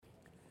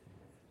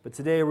But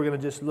today we're going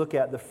to just look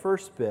at the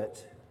first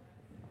bit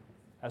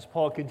as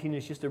Paul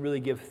continues just to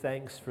really give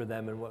thanks for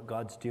them and what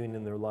God's doing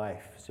in their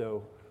life.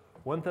 So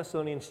 1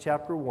 Thessalonians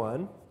chapter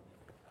 1.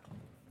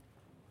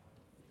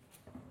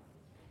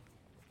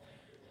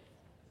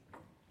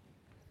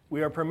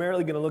 We are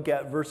primarily going to look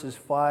at verses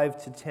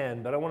 5 to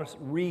 10, but I want to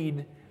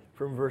read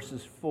from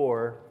verses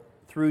 4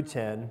 through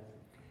 10,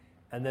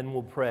 and then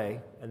we'll pray,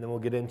 and then we'll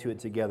get into it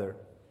together.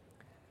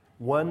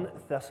 1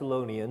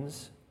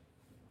 Thessalonians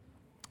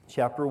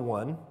chapter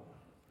 1,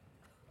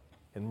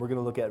 and we're going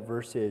to look at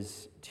verse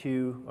 5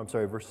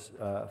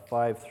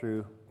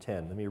 through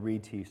 10. Let me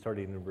read to you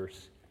starting in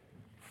verse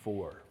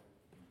 4.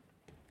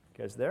 You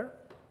guys there?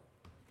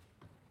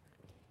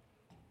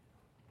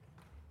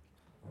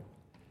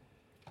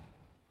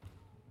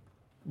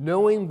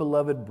 Knowing,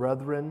 beloved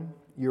brethren,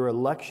 your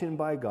election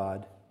by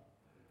God,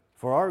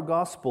 for our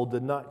gospel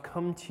did not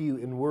come to you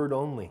in word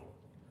only,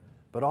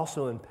 but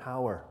also in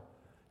power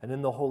and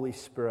in the Holy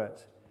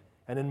Spirit,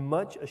 and in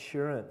much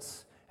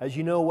assurance, as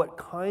you know what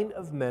kind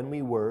of men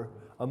we were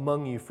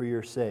among you for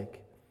your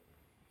sake.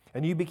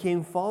 And you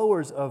became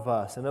followers of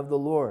us and of the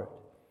Lord,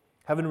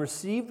 having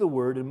received the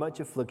word in much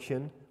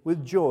affliction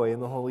with joy in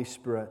the Holy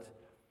Spirit,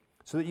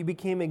 so that you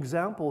became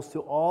examples to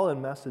all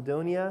in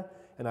Macedonia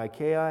and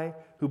Achaia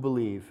who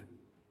believe.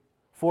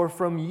 For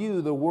from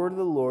you the word of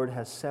the Lord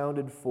has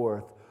sounded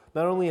forth,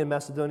 not only in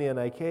Macedonia and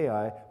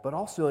Achaia, but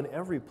also in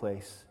every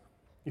place.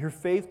 Your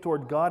faith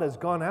toward God has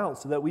gone out,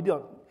 so that we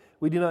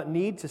do not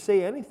need to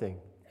say anything.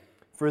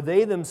 For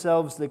they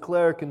themselves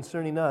declare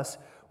concerning us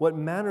what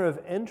manner of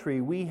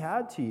entry we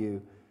had to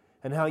you,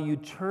 and how you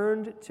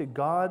turned to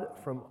God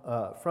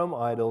from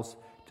idols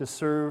to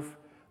serve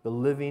the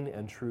living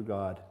and true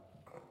God,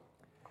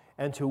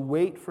 and to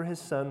wait for his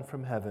Son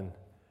from heaven,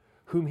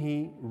 whom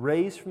he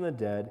raised from the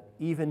dead,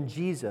 even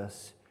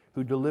Jesus,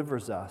 who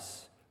delivers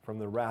us from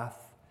the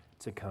wrath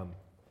to come.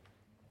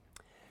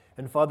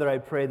 And Father, I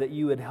pray that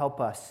you would help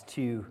us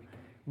to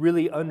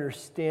really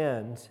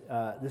understand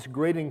this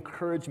great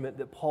encouragement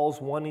that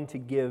Paul's wanting to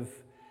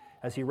give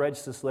as he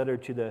writes this letter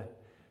to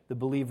the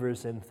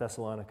believers in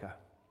Thessalonica.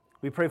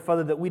 We pray,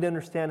 Father, that we'd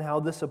understand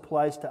how this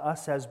applies to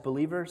us as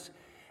believers.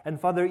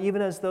 And Father,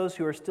 even as those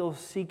who are still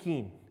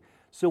seeking,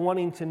 so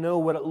wanting to know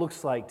what it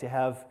looks like to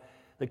have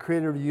the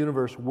Creator of the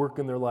universe work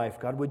in their life,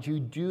 God, would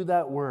you do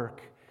that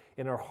work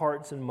in our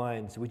hearts and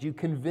minds? Would you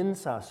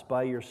convince us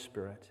by your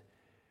Spirit?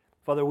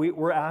 Father,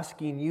 we're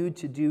asking you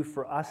to do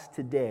for us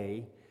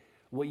today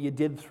what you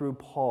did through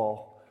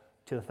Paul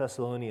to the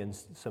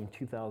Thessalonians some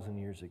 2,000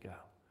 years ago.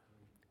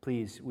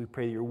 Please, we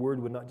pray that your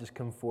word would not just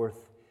come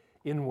forth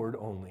in word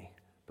only,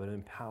 but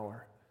in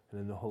power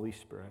and in the Holy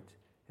Spirit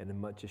and in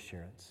much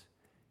assurance.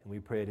 And we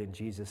pray it in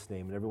Jesus'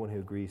 name. And everyone who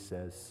agrees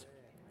says,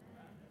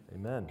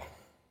 Amen.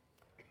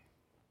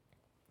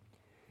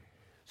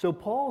 So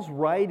Paul's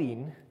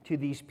writing to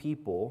these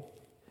people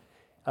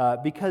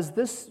because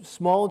this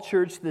small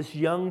church, this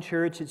young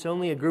church, it's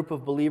only a group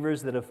of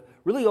believers that have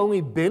really only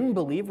been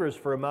believers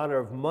for a matter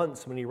of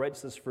months when he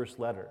writes this first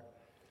letter.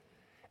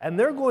 And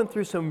they're going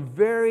through some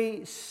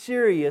very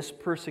serious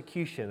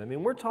persecution. I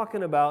mean, we're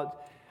talking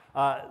about,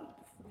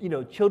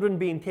 children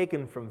being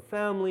taken from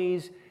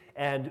families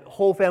and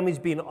whole families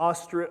being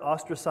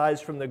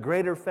ostracized from the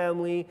greater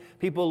family,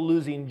 people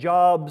losing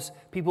jobs,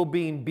 people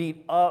being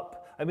beat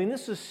up. I mean,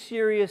 this is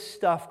serious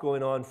stuff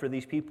going on for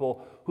these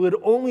people who had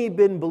only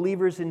been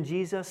believers in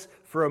Jesus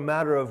for a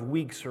matter of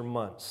weeks or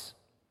months.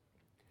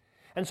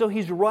 And so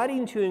he's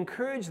writing to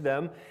encourage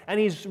them, and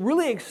he's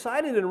really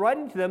excited in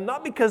writing to them,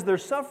 not because they're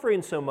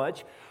suffering so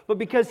much, but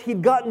because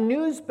he'd gotten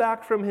news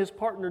back from his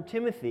partner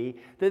Timothy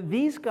that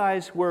these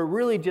guys were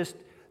really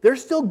they're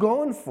still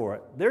going for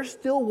it. They're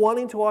still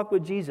wanting to walk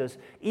with Jesus,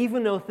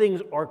 even though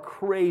things are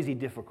crazy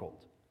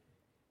difficult.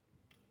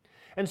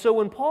 And so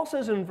when Paul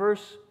says in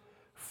verse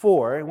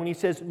 4, when he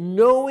says,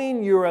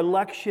 knowing your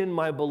election,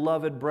 my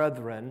beloved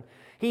brethren,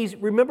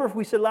 remember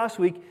we said last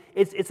week,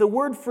 it's a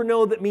word for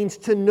know that means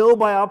to know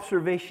by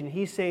observation.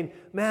 He's saying,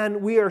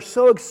 man, we are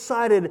so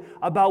excited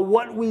about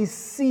what we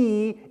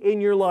see in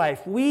your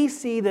life. We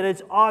see that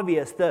it's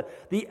obvious.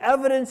 The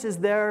evidence is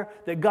there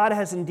that God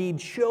has indeed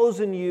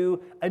chosen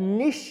you,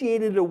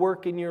 initiated a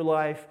work in your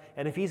life,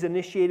 and if he's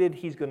initiated,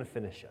 he's going to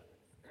finish it.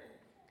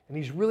 And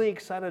he's really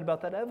excited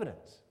about that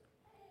evidence.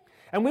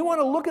 And we want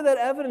to look at that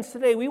evidence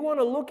today. We want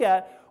to look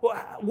at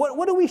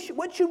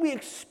what should we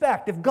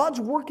expect? If God's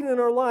working in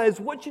our lives,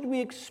 what should we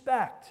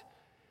expect?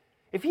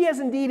 If he has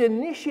indeed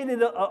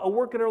initiated a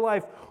work in our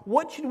life,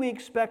 what should we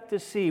expect to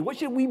see? What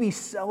should we be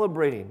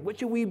celebrating? What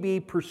should we be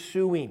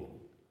pursuing?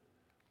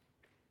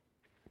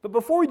 But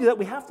before we do that,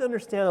 we have to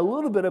understand a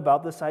little bit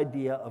about this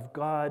idea of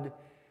God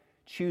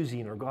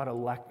choosing or God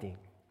electing.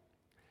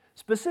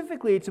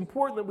 Specifically, it's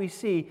important that we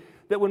see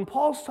that when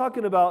Paul's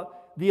talking about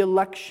the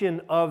election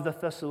of the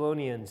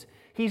Thessalonians,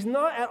 he's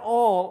not at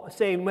all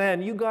saying,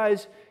 man, you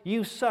guys,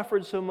 you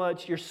suffered so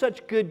much, you're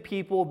such good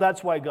people,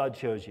 that's why God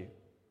chose you.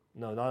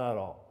 No, not at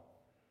all.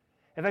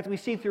 In fact, we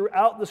see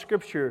throughout the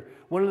Scripture,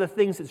 one of the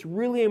things that's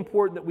really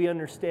important that we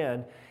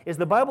understand is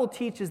the Bible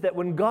teaches that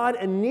when God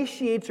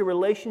initiates a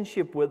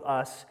relationship with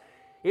us,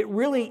 it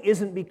really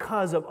isn't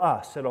because of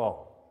us at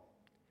all.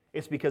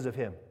 It's because of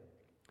Him.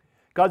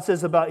 God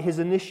says about His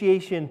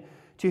initiation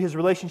to His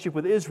relationship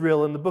with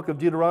Israel in the book of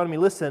Deuteronomy,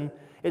 listen,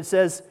 it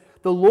says,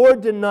 "The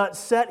Lord did not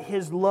set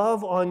His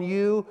love on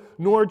you,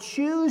 nor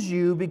choose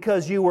you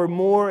because you were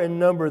more in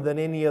number than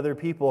any other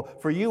people,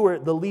 for you were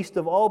the least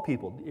of all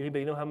people."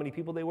 Anybody know how many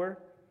people they were?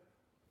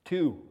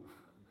 2.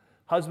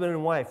 Husband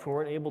and wife who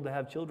weren't able to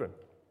have children.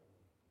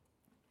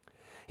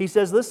 He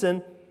says,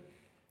 listen,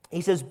 he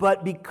says,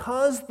 "But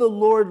because the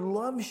Lord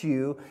loves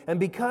you, and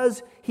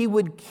because He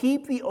would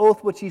keep the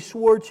oath which He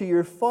swore to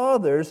your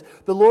fathers,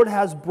 the Lord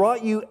has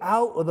brought you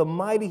out with a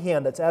mighty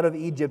hand," that's out of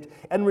Egypt,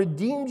 "and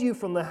redeemed you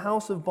from the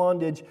house of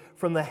bondage,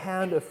 from the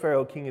hand of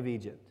Pharaoh, king of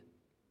Egypt."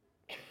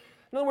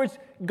 In other words,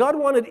 God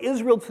wanted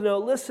Israel to know,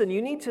 listen,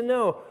 you need to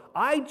know,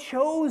 I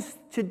chose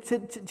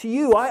to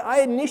you.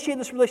 I initiated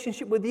this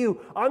relationship with you.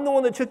 I'm the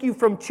one that took you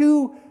from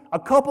a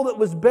couple that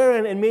was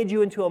barren and made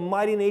you into a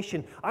mighty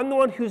nation. I'm the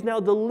one who's now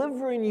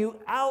delivering you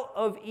out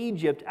of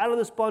Egypt, out of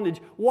this bondage.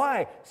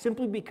 Why?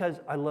 Simply because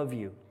I love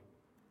you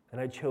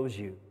and I chose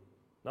you.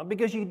 Not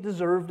because you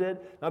deserved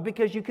it, not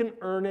because you can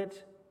earn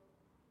it,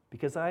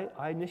 because I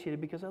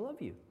initiated because I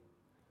love you.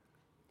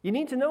 You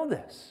need to know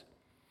this.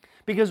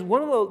 Because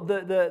one of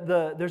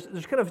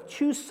there's kind of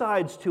 2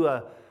 sides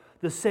to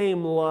the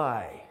same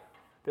lie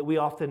that we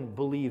often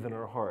believe in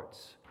our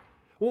hearts.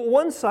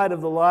 One side of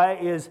the lie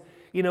is,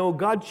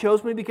 God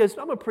chose me because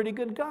I'm a pretty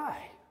good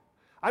guy.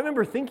 I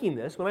remember thinking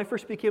this when I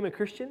first became a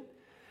Christian.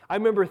 I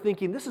remember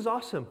thinking, this is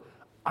awesome.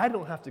 I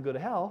don't have to go to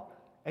hell.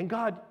 And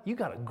God, you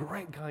got a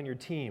great guy on your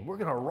team. We're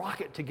going to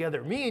rock it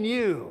together, me and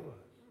you.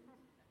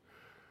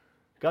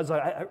 God's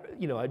like,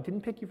 I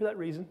didn't pick you for that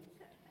reason.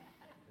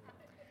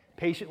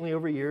 Patiently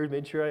over years,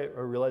 made sure I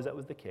realized that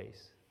was the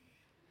case.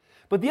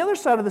 But the other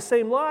side of the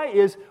same lie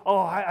is,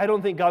 I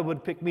don't think God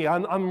would pick me.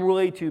 I'm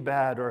really too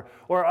bad. Or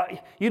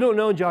you don't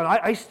know, John,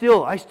 I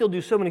still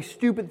do so many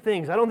stupid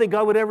things. I don't think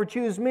God would ever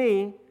choose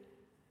me.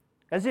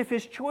 As if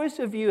His choice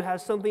of you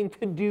has something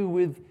to do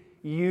with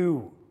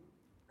you.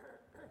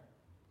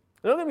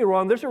 Now, don't get me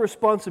wrong, there's a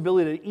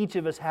responsibility that each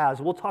of us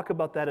has. We'll talk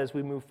about that as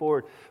we move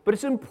forward. But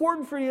it's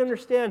important for you to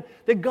understand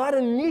that God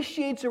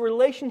initiates a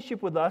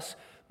relationship with us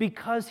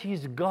because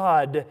He's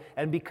God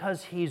and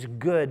because He's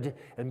good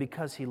and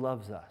because He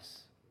loves us.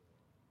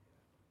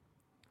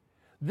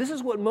 This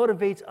is what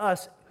motivates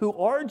us who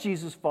are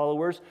Jesus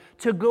followers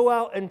to go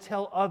out and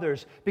tell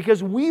others,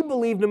 because we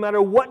believe no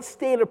matter what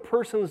state a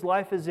person's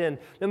life is in,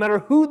 no matter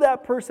who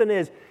that person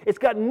is, it's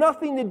got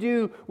nothing to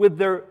do with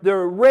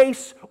their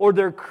race or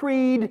their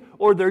creed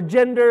or their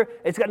gender.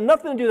 It's got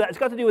nothing to do with that. It's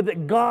got to do with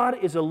that God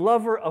is a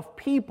lover of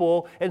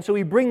people, and so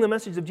we bring the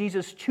message of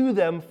Jesus to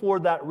them for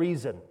that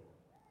reason.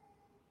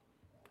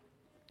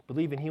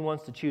 Believing He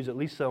wants to choose at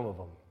least some of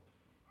them.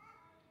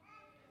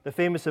 The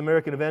famous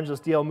American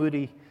evangelist D.L.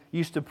 Moody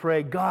used to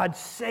pray, "God,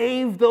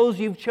 save those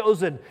You've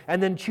chosen,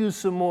 and then choose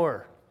some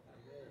more."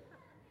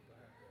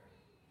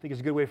 I think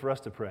it's a good way for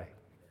us to pray.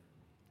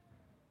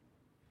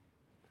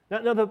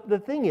 Now the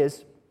thing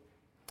is,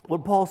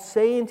 what Paul's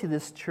saying to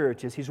this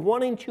church is he's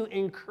wanting to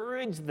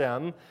encourage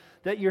them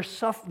that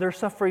their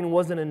suffering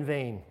wasn't in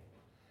vain.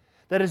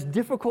 That as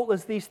difficult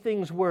as these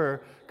things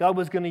were, God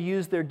was going to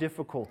use their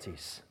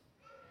difficulties.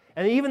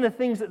 And even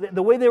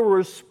the way they were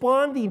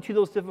responding to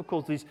those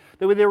difficulties,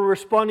 the way they were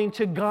responding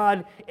to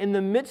God in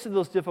the midst of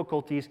those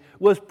difficulties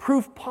was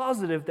proof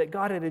positive that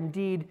God had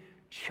indeed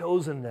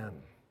chosen them.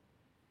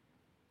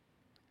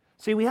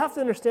 See, we have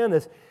to understand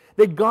this,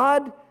 that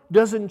God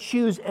doesn't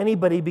choose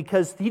anybody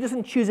because He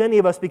doesn't choose any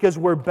of us because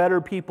we're better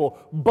people,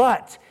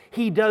 but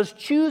He does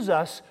choose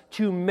us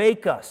to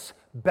make us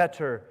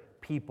better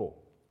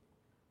people.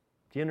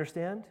 Do you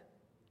understand?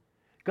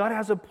 God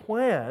has a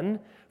plan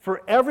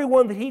for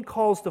everyone that He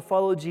calls to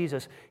follow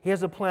Jesus. He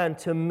has a plan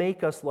to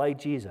make us like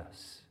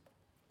Jesus.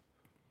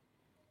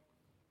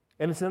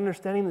 And it's in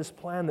understanding this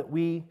plan that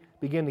we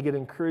begin to get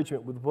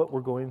encouragement with what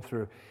we're going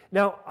through.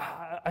 Now,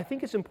 I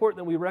think it's important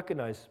that we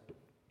recognize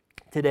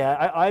today,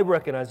 I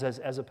recognize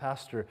as a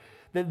pastor,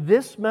 that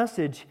this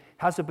message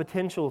has a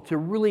potential to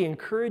really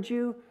encourage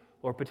you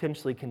or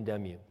potentially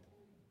condemn you.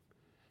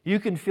 You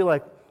can feel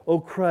like,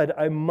 oh crud,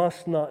 I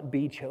must not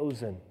be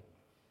chosen.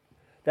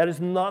 That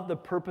is not the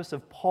purpose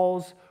of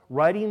Paul's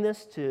writing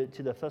this to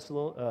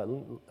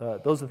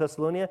those of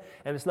Thessalonica,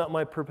 and it's not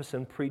my purpose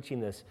in preaching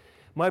this.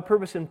 My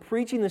purpose in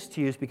preaching this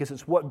to you is because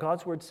it's what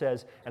God's Word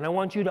says, and I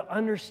want you to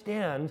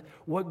understand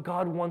what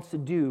God wants to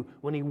do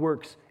when He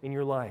works in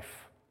your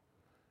life.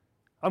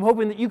 I'm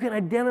hoping that you can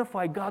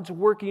identify God's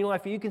work in your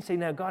life, and you can say,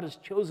 now God has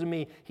chosen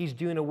me, He's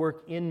doing a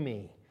work in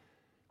me.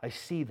 I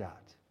see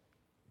that.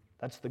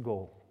 That's the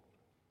goal.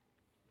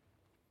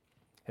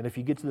 And if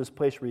you get to this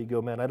place where you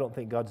go, man, I don't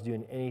think God's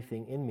doing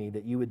anything in me,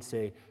 that you would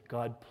say,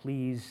 God,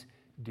 please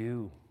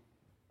do.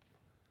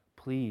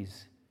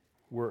 Please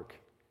work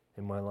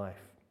in my life.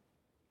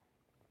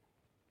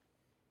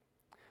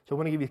 So I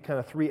want to give you kind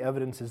of 3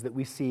 evidences that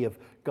we see of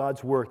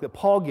God's work, that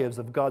Paul gives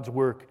of God's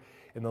work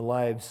in the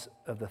lives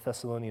of the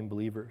Thessalonian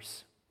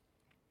believers.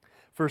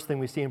 First thing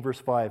we see in verse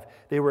 5,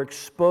 they were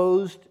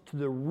exposed to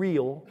the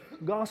real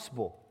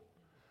gospel.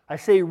 I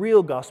say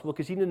real gospel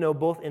because you need to know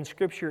both in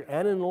Scripture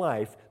and in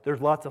life,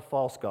 there's lots of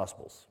false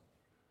gospels.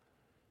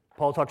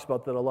 Paul talks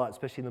about that a lot,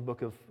 especially in the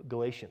book of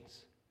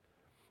Galatians.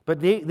 But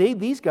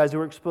these guys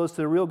were exposed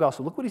to the real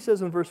gospel. Look what he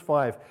says in verse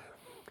 5.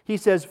 He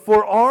says,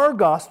 for our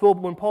gospel,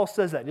 when Paul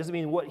says that, it doesn't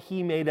mean what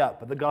he made up,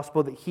 but the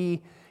gospel that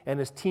he and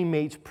his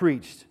teammates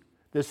preached.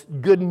 This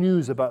good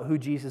news about who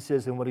Jesus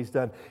is and what he's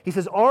done. He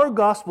says, our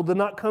gospel did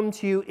not come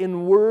to you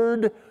in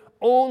word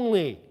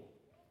only.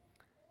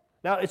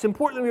 Now, it's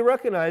important that we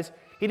recognize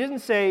he didn't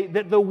say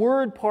that the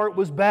word part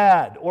was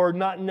bad or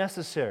not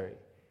necessary.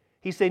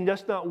 He's saying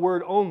that's not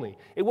word only.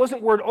 It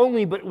wasn't word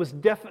only, but it was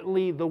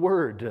definitely the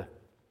word.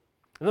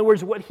 In other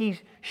words, what he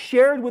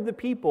shared with the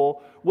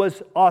people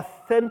was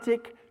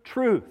authentic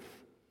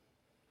truth.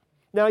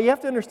 Now, you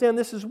have to understand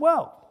this as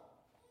well.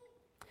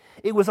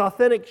 It was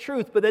authentic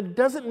truth, but that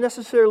doesn't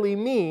necessarily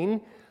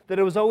mean that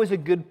it was always a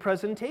good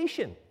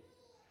presentation.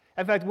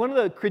 In fact, one of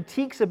the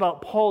critiques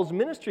about Paul's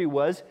ministry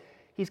was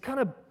he's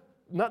kind of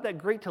not that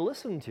great to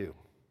listen to.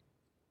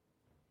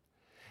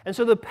 And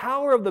so the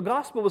power of the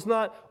gospel was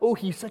not, oh,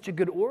 he's such a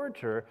good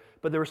orator,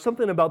 but there was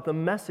something about the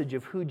message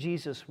of who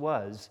Jesus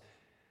was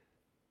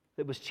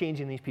that was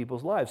changing these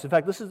people's lives. In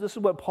fact, this is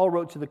what Paul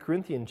wrote to the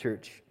Corinthian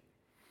church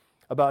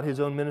about his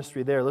own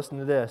ministry there. Listen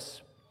to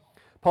this.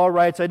 Paul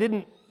writes, I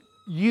didn't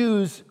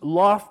use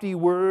lofty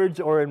words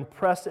or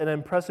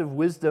impressive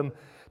wisdom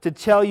to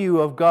tell you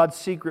of God's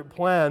secret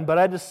plan, but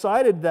I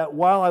decided that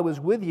while I was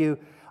with you,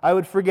 I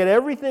would forget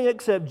everything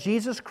except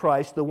Jesus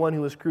Christ, the one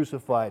who was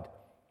crucified.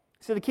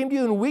 He said, I came to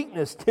you in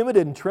weakness, timid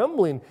and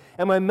trembling,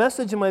 and my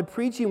message and my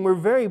preaching were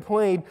very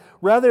plain.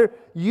 Rather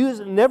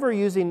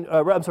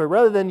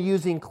than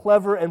using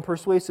clever and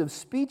persuasive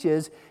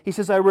speeches, he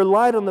says, I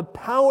relied on the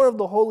power of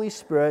the Holy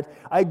Spirit.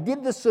 I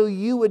did this so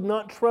you would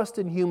not trust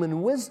in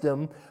human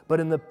wisdom, but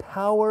in the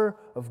power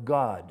of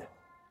God.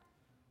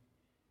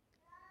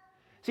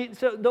 See,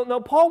 so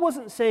no, Paul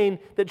wasn't saying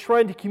that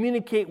trying to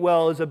communicate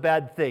well is a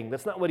bad thing.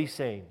 That's not what he's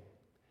saying.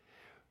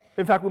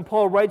 In fact, when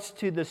Paul writes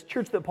to this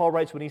church that Paul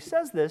writes when he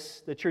says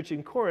this, the church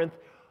in Corinth,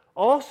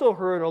 also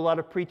heard a lot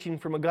of preaching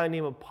from a guy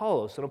named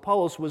Apollos. And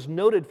Apollos was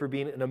noted for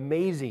being an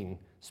amazing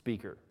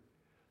speaker.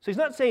 So he's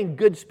not saying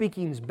good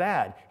speaking's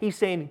bad. He's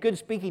saying good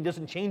speaking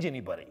doesn't change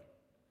anybody.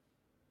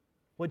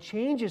 What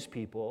changes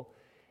people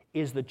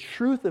is the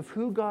truth of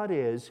who God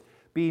is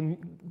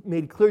being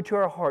made clear to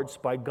our hearts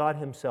by God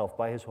himself,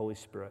 by his Holy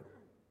Spirit.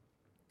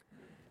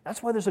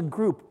 That's why there's a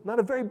group, not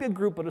a very big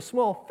group, but a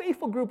small,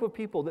 faithful group of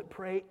people that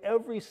pray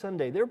every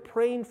Sunday. They're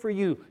praying for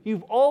you.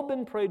 You've all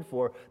been prayed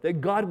for, that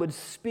God would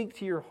speak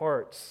to your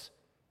hearts.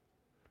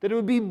 That it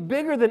would be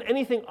bigger than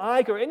anything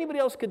I or anybody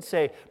else could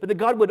say, but that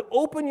God would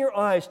open your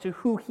eyes to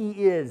who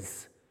he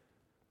is.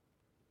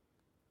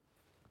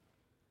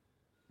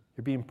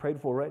 You're being prayed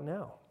for right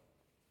now.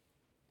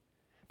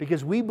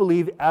 Because we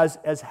believe,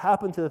 as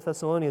happened to the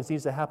Thessalonians,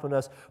 needs to happen to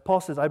us. Paul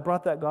says, I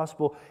brought that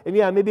gospel, and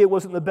yeah, maybe it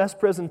wasn't the best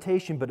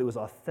presentation, but it was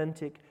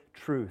authentic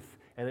truth.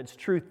 And it's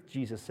truth,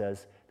 Jesus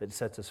says, that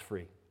sets us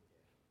free.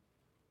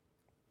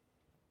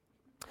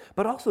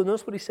 But also,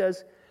 notice what he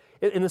says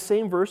in the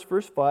same verse,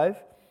 verse 5.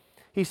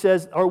 He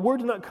says, our word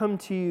did not come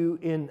to you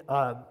in,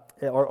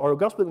 our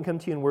gospel didn't come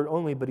to you in word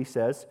only, but he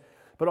says,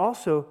 but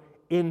also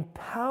in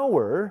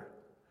power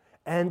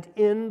and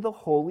in the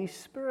Holy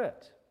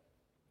Spirit.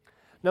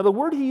 Now, the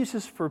word he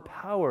uses for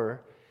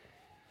power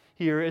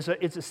here is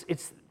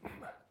it's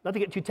not to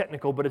get too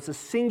technical, but it's a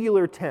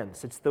singular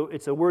tense.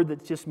 It's a word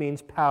that just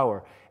means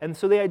power. And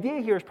so the idea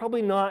here is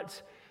probably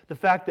not the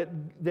fact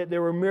that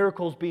there were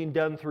miracles being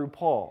done through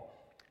Paul.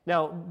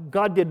 Now,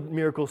 God did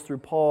miracles through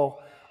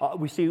Paul.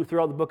 We see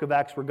throughout the book of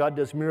Acts where God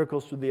does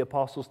miracles through the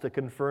apostles to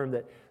confirm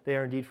that they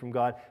are indeed from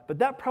God. But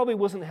that probably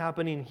wasn't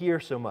happening here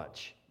so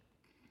much.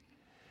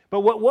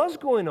 But what was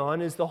going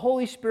on is the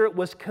Holy Spirit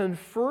was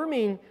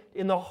confirming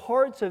in the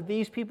hearts of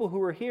these people who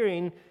were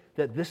hearing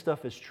that this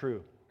stuff is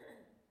true.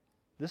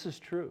 This is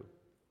true.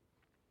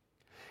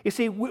 You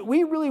see,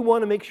 we really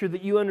want to make sure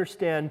that you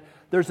understand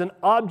there's an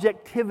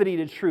objectivity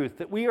to truth,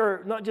 that we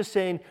are not just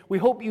saying, we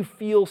hope you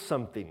feel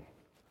something.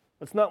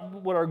 That's not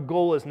what our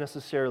goal is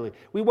necessarily.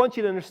 We want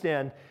you to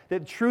understand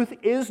that truth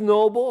is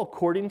knowable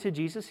according to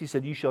Jesus. He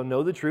said, you shall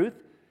know the truth,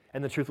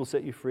 and the truth will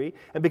set you free.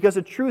 And because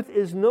the truth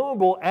is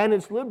knowable and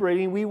it's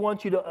liberating, we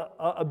want you to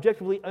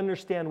objectively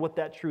understand what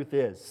that truth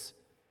is.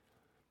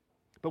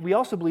 But we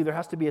also believe there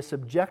has to be a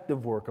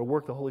subjective work, a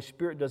work the Holy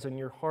Spirit does in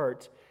your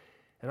heart.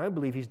 And I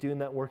believe he's doing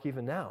that work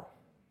even now,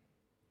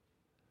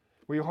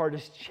 where your heart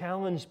is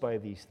challenged by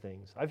these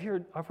things. I've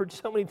heard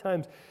so many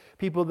times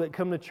people that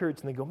come to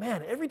church and they go,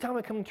 man, every time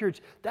I come to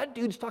church, that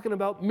dude's talking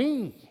about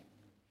me.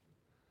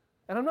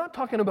 And I'm not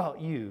talking about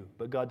you,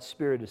 but God's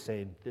Spirit is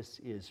saying, this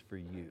is for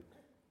you.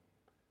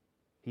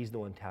 He's the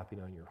one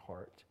tapping on your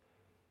heart.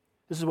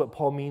 This is what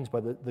Paul means by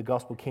the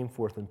gospel came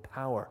forth in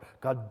power.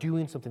 God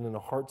doing something in the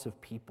hearts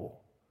of people.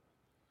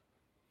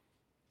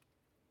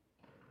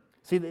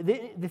 See,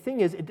 the thing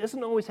is, it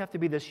doesn't always have to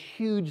be this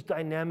huge,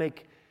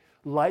 dynamic,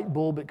 light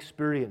bulb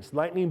experience,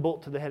 lightning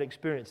bolt to the head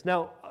experience.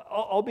 Now,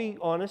 I'll be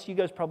honest,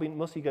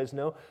 most of you guys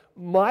know,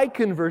 my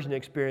conversion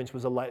experience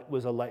was a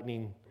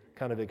lightning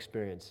kind of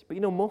experience. But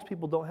most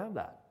people don't have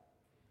that.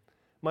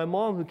 My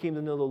mom, who came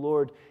to know the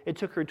Lord, it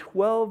took her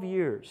 12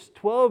 years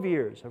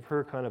of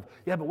her kind of,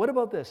 yeah, but what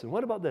about this and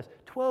what about this?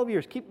 12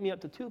 years, keeping me up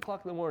to 2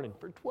 o'clock in the morning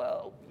for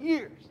 12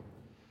 years.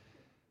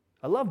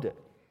 I loved it.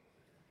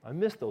 I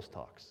missed those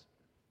talks.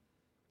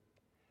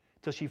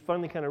 Until she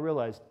finally kind of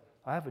realized,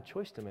 I have a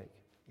choice to make.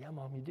 Yeah,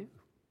 Mom, you do.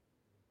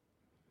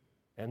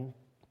 And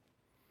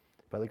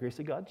by the grace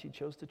of God, she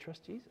chose to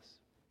trust Jesus.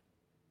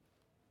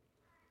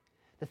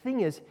 The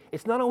thing is,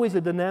 it's not always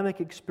a dynamic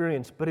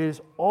experience, but it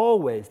is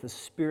always the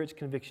Spirit's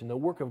conviction, the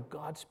work of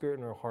God's Spirit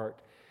in our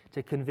heart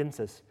to convince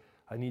us,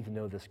 I need to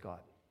know this God.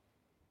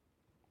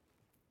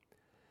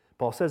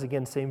 Paul says,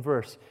 again, same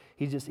verse,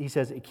 he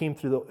says it came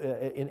through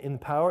in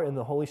power in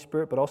the Holy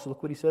Spirit, but also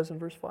look what he says in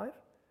verse 5.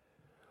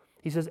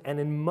 He says, and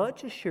in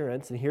much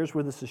assurance, and here's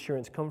where this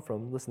assurance comes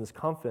from, listen, this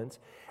confidence,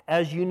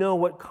 as you know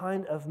what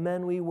kind of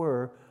men we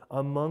were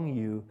among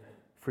you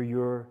for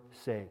your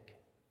sake.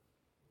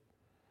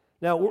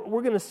 Now,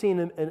 we're going to see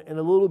in a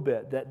little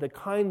bit that the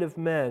kind of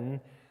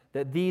men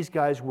that these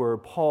guys were,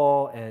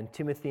 Paul and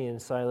Timothy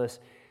and Silas,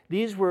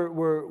 these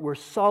were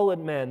solid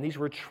men. These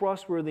were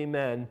trustworthy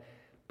men,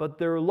 but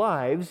their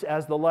lives,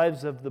 as the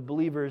lives of the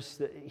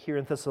believers here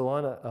in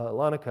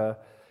Thessalonica,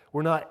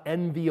 were not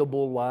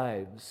enviable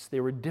lives. They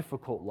were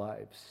difficult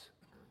lives.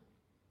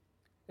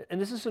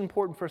 And this is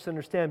important for us to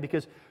understand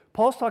because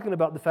Paul's talking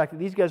about the fact that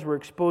these guys were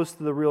exposed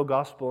to the real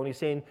gospel, and he's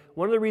saying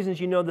one of the reasons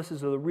you know this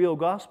is the real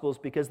gospel is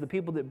because the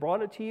people that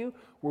brought it to you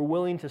were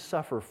willing to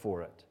suffer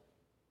for it.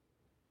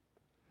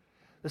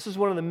 This is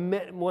one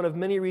of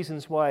many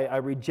reasons why I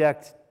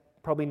reject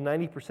probably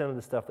 90% of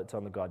the stuff that's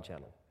on the God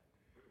channel.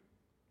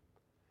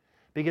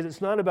 Because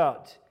it's not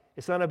about,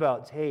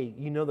 hey,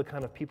 you know the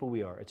kind of people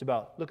we are. It's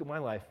about, look at my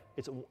life.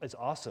 It's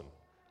awesome.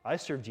 I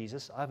serve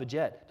Jesus. I have a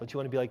jet. Don't you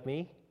want to be like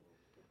me?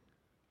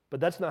 But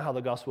that's not how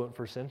the gospel went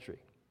first century.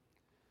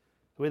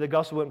 The way the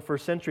gospel went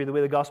first century, the way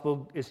the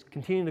gospel is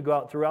continuing to go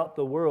out throughout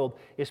the world,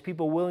 is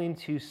people willing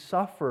to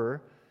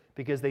suffer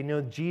because they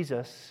know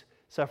Jesus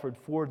suffered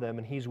for them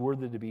and he's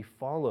worthy to be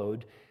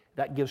followed.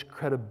 That gives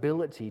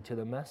credibility to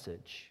the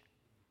message.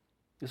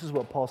 This is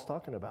what Paul's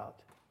talking about.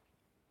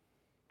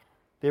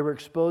 They were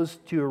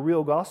exposed to a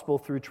real gospel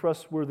through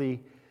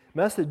trustworthy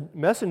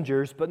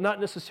messengers, but not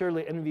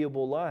necessarily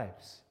enviable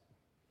lives.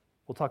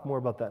 We'll talk more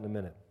about that in a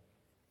minute.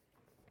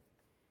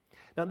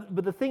 Now,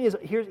 but the thing is,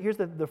 here's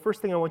the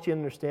first thing I want you to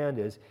understand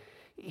is,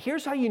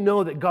 here's how you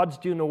know that God's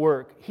doing a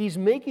work. He's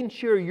making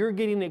sure you're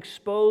getting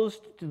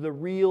exposed to the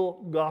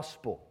real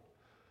gospel.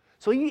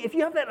 So if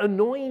you have that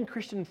annoying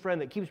Christian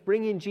friend that keeps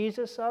bringing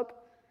Jesus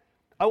up,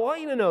 I want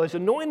you to know, as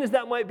annoying as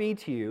that might be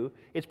to you,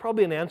 it's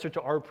probably an answer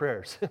to our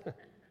prayers.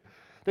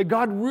 That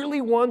God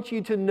really wants you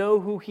to know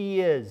who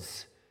He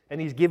is, and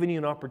He's given you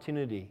an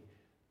opportunity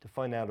to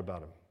find out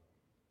about Him.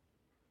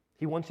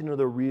 He wants you to know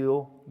the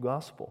real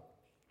gospel.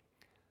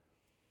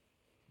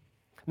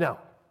 Now,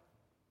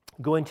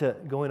 going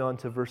on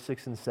to verse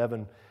 6 and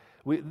 7,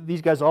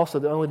 these guys also,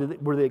 not only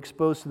were they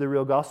exposed to the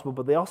real gospel,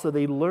 but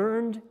they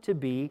learned to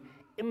be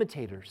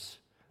imitators.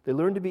 They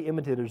learned to be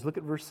imitators. Look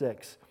at verse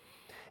 6.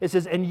 It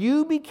says, and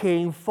you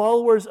became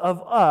followers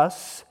of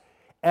us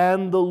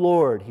and the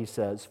Lord, he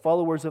says.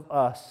 Followers of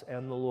us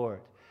and the Lord.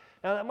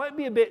 Now, that might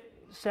be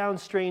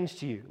sounds strange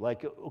to you.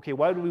 Like, okay,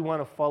 why do we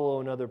want to follow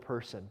another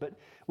person? But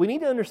we need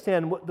to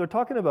understand what they're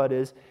talking about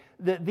is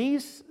that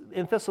these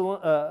in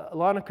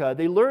Thessalonica,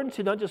 they learned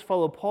to not just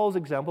follow Paul's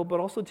example, but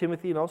also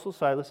Timothy and also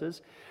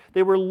Silas's.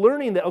 They were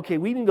learning that, okay,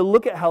 we need to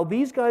look at how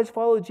these guys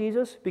follow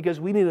Jesus because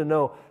we need to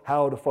know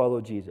how to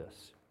follow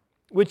Jesus.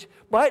 Which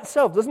by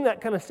itself, doesn't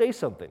that kind of say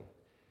something?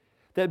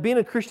 That being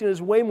a Christian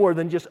is way more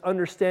than just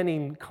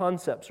understanding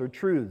concepts or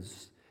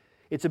truths.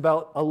 It's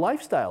about a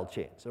lifestyle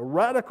change, a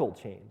radical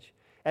change.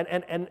 And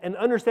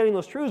understanding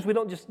those truths, we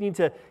don't just need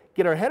to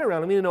get our head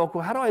around them. We need to know,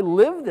 well, how do I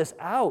live this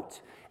out?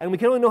 And we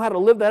can only know how to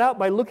live that out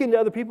by looking to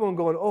other people and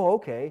going, oh,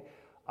 okay,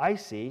 I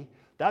see.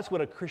 That's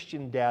what a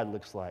Christian dad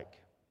looks like.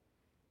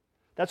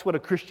 That's what a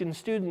Christian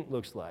student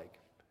looks like.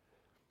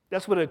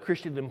 That's what a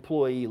Christian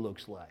employee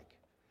looks like.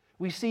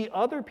 We see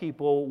other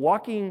people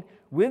walking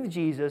with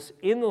Jesus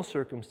in those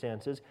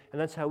circumstances,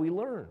 and that's how we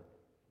learn.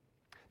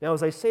 Now,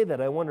 as I say that,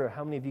 I wonder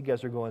how many of you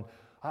guys are going,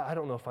 I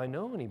don't know if I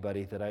know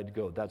anybody that I'd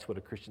go, that's what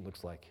a Christian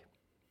looks like.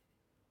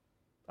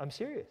 I'm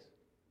serious.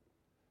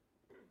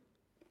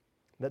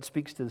 That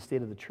speaks to the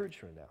state of the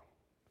church right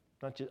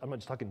now. I'm not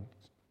just talking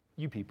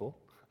you people,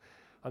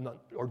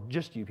 or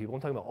just you people. I'm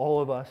talking about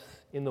all of us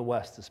in the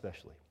West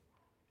especially.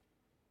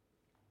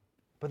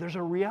 But there's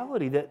a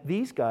reality that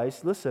these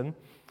guys, listen,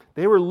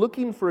 they were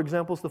looking for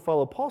examples to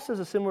follow. Paul says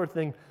a similar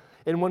thing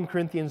in 1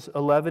 Corinthians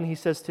 11. He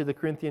says to the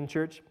Corinthian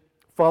church,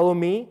 follow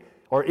me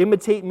or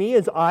imitate me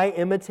as I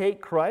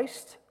imitate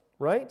Christ,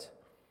 right?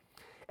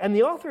 And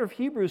the author of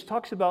Hebrews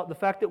talks about the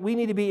fact that we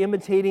need to be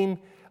imitating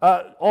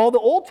all the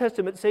Old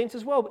Testament saints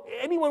as well.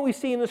 Anyone we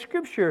see in the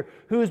Scripture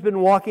who has been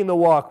walking the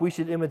walk, we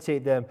should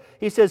imitate them.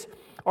 He says,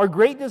 our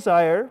great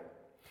desire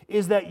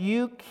is that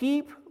you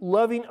keep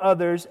loving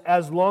others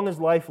as long as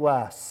life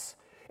lasts,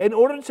 in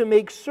order to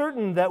make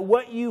certain that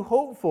what you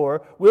hope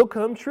for will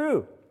come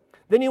true.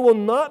 Then you will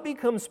not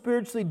become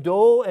spiritually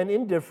dull and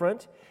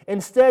indifferent.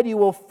 Instead, you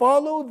will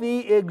follow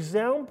the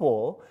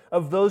example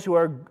of those who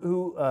are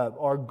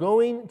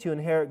going to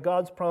inherit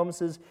God's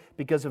promises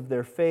because of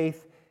their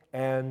faith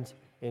and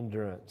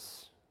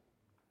endurance.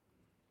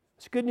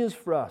 It's good news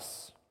for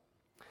us.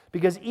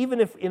 Because even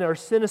if in our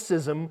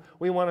cynicism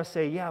we want to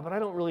say, yeah, but I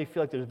don't really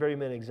feel like there's very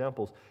many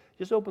examples,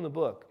 just open the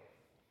book.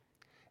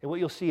 And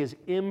what you'll see is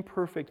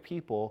imperfect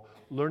people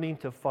learning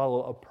to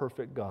follow a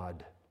perfect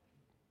God.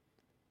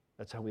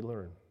 That's how we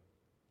learn.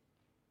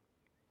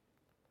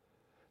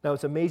 Now,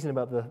 what's amazing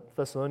about the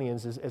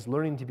Thessalonians is, as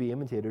learning to be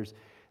imitators,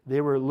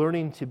 they were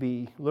learning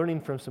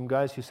from some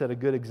guys who set a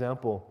good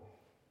example.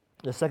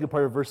 The second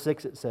part of verse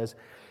 6, it says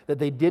that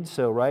they did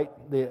so, right?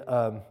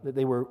 That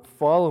they were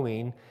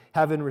following,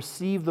 having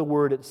received the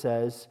word, it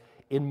says,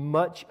 in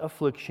much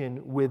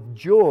affliction with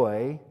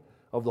joy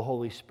of the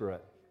Holy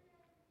Spirit.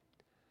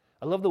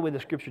 I love the way the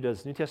Scripture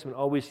does. The New Testament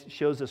always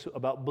shows us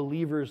about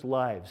believers'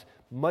 lives.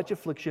 Much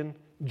affliction,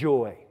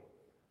 joy.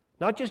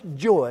 Not just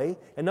joy,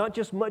 and not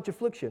just much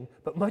affliction,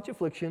 but much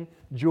affliction,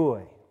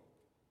 joy.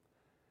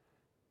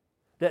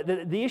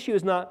 The issue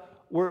is not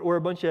we're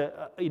a bunch of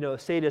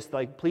sadists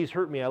like, please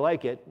hurt me, I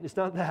like it. It's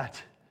not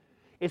that.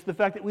 It's the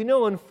fact that we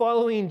know in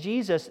following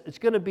Jesus, it's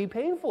going to be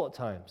painful at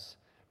times.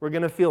 We're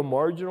going to feel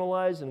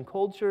marginalized in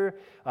culture.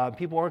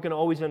 People aren't going to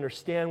always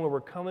understand where we're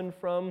coming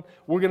from.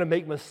 We're going to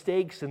make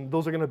mistakes, and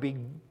those are going to be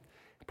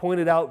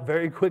pointed out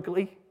very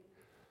quickly.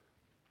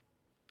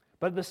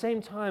 But at the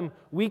same time,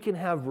 we can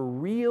have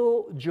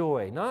real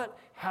joy, not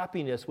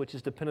happiness, which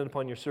is dependent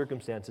upon your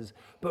circumstances,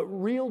 but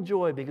real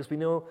joy because we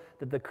know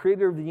that the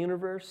Creator of the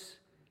universe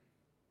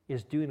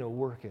is doing a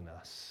work in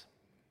us,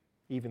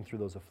 even through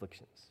those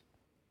afflictions.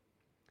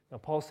 Now,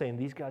 Paul's saying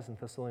these guys in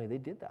Thessalonica, they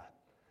did that.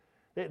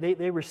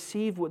 They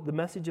received the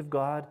message of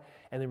God,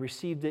 and they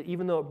received it,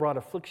 even though it brought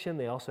affliction,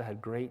 they also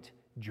had great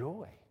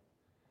joy.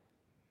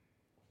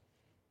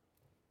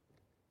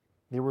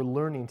 They were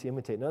learning to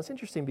imitate. Now, it's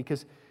interesting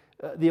because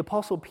the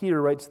Apostle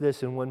Peter writes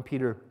this in 1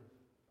 Peter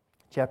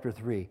chapter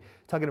 3,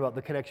 talking about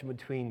the connection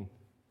between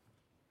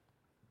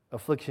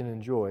affliction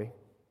and joy.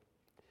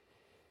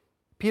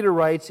 Peter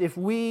writes, if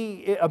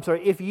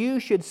you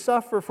should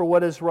suffer for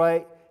what is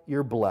right,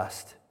 you're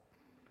blessed.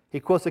 He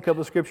quotes a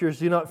couple of scriptures,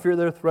 do not fear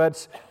their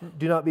threats,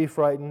 do not be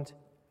frightened.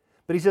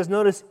 But he says,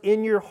 notice,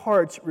 in your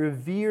hearts,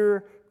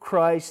 revere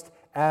Christ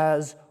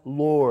as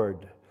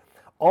Lord.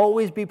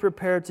 Always be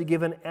prepared to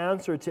give an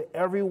answer to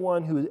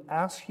everyone who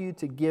asks you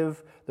to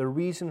give the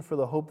reason for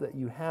the hope that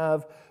you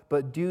have,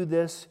 but do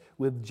this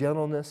with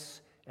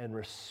gentleness and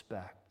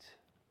respect.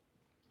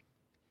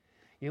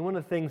 You know, one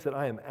of the things that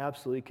I am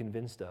absolutely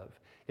convinced of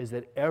is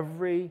that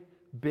every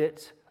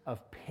bit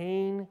of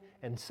pain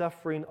and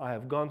suffering I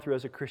have gone through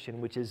as a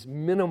Christian, which is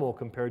minimal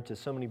compared to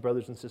so many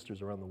brothers and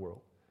sisters around the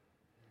world,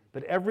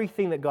 but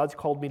everything that God's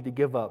called me to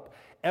give up,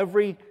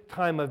 every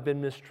time I've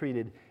been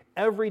mistreated,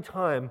 every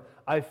time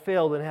I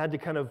failed and had to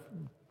kind of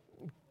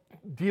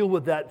deal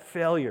with that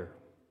failure,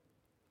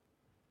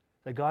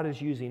 that God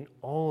is using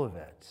all of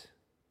it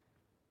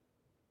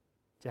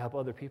to help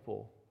other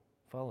people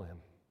follow Him.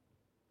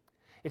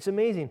 It's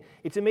amazing.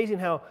 It's amazing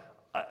how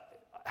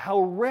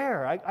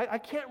rare. I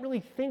can't really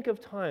think of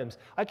times.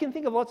 I can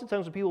think of lots of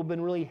times when people have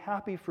been really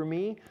happy for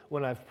me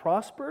when I've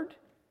prospered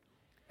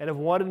and have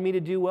wanted me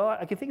to do well.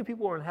 I can think of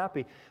people who are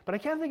unhappy, but I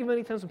can't think of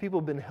many times when people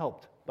have been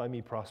helped by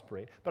me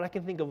prospering. But I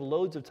can think of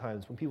loads of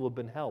times when people have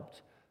been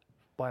helped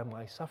by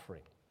my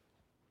suffering.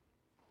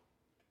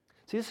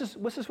 See, this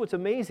is what's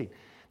amazing.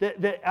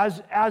 That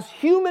as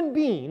human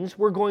beings,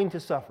 we're going to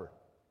suffer.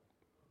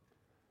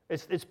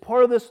 It's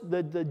part of this,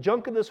 the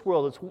junk of this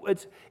world.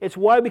 It's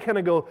why we kind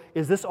of go,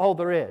 is this all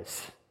there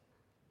is?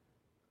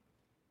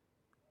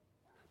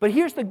 But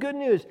here's the good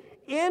news.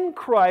 In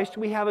Christ,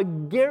 we have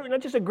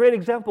not just a great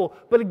example,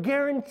 but a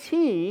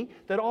guarantee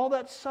that all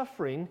that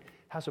suffering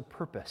has a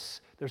purpose.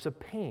 There's a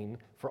pain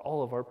for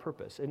all of our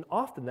purpose. And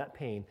often that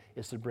pain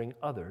is to bring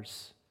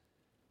others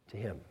to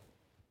Him.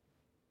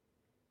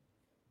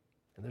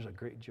 And there's a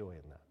great joy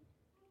in that.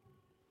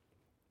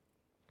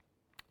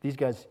 These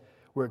guys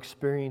were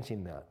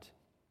experiencing that.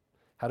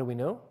 How do we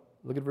know?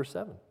 Look at verse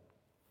 7.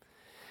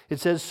 It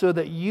says, so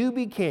that you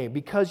became,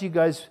 because you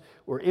guys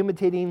were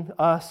imitating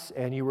us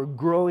and you were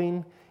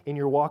growing in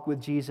your walk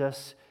with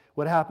Jesus,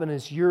 what happened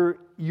is your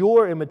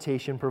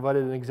imitation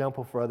provided an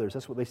example for others.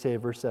 That's what they say in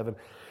verse 7.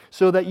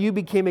 So that you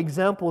became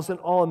examples in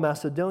all of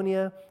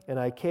Macedonia and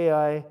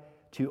Achaia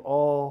to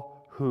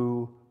all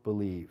who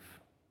believe.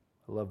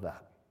 I love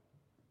that.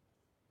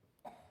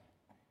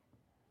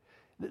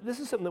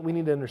 This is something that we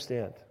need to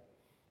understand.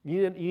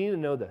 You need to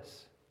know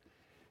this.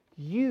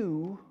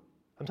 I'm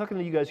talking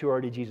to you guys who are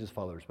already Jesus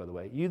followers, by the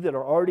way. You that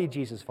are already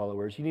Jesus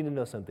followers, you need to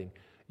know something.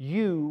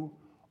 You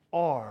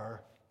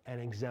are an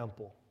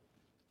example.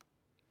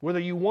 Whether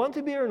you want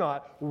to be or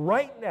not,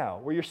 right now,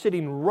 where you're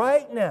sitting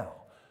right now,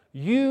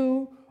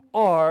 you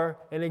are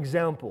an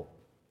example.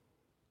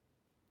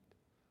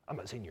 I'm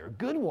not saying you're a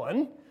good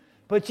one,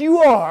 but you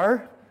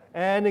are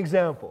an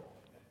example.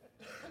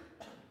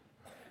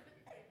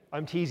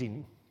 I'm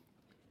teasing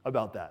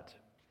about that.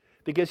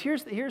 Because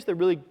here's the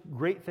really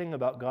great thing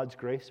about God's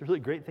grace, the really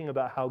great thing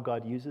about how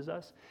God uses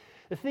us.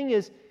 The thing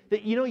is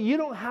that, you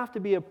don't have to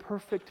be a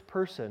perfect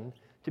person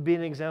to be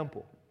an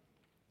example.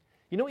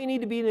 You know what you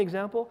need to be an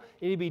example?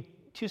 You need to be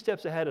 2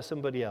 steps ahead of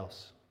somebody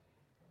else.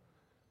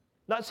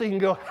 Not so you can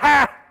go,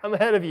 ha, I'm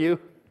ahead of you.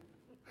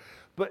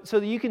 But so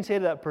that you can say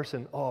to that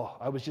person, oh,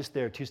 I was just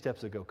there 2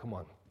 steps ago. Come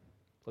on,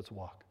 let's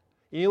walk.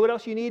 You know what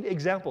else you need?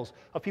 Examples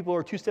of people who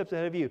are 2 steps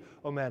ahead of you.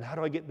 Oh man, how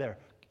do I get there?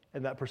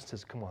 And that person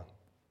says, come on,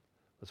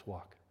 let's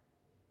walk.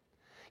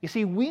 You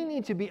see, we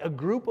need to be a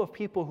group of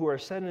people who are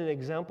setting an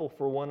example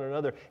for one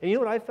another. And you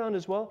know what I found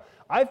as well?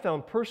 I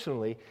found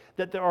personally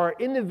that there are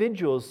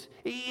individuals,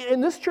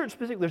 in this church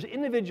specifically, there's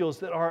individuals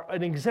that are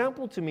an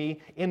example to me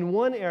in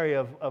one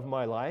area of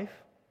my life,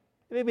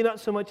 maybe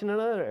not so much in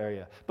another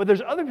area. But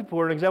there's other people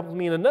who are an example to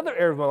me in another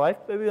area of my life,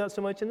 maybe not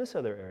so much in this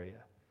other area.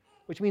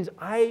 Which means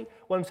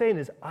what I'm saying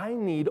is I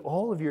need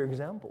all of your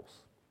examples,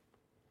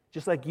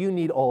 just like you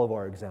need all of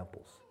our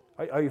examples.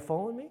 Are you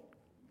following me?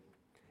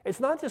 It's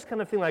not this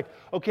kind of thing like,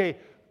 okay,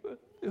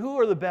 who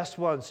are the best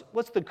ones?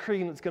 What's the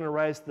cream that's going to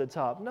rise to the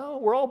top? No,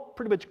 we're all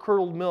pretty much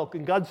curdled milk,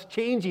 and God's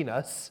changing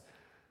us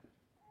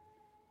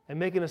and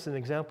making us an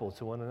example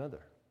to one another.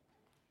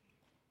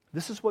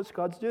 This is what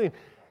God's doing.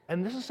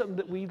 And this is something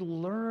that we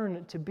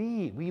learn to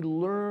be. We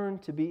learn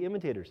to be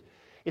imitators.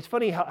 It's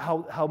funny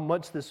how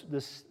much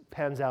this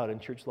pans out in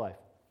church life.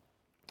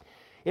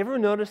 You ever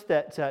notice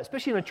that,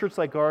 especially in a church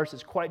like ours,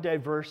 it's quite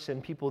diverse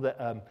and people that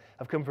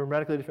have come from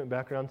radically different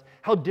backgrounds,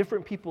 how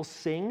different people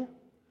sing,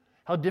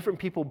 how different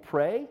people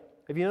pray?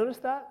 Have you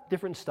noticed that?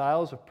 Different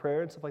styles of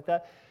prayer and stuff like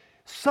that.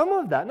 Some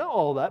of that, not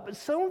all of that, but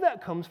some of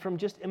that comes from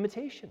just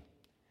imitation.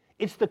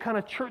 It's the kind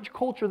of church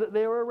culture that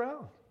they were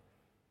around.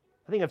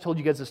 I think I've told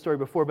you guys this story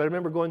before, but I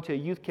remember going to a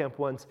youth camp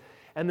once,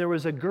 and there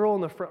was a girl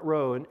in the front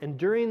row, and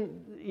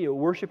during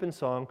worship and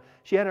song,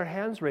 she had her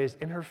hands raised,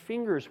 and her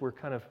fingers were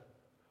kind of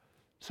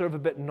sort of a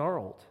bit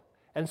gnarled.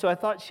 And so I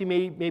thought she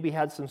maybe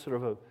had some sort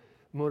of a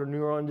motor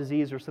neuron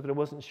disease or something. I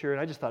wasn't sure,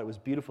 and I just thought it was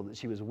beautiful that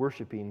she was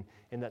worshiping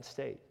in that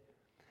state.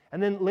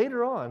 And then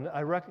later on,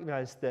 I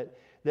recognized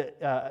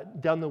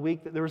that down the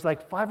week that there was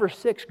like 5 or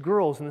 6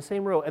 girls in the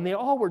same row, and they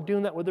all were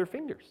doing that with their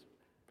fingers.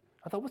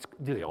 I thought,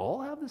 do they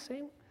all have the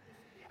same?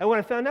 And what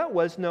I found out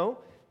was, no,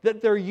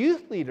 that their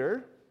youth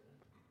leader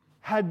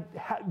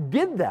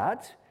did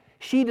that.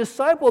 She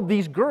discipled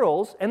these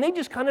girls, and they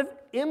just kind of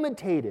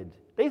imitated.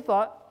 They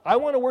thought, I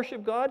want to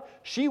worship God.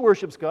 She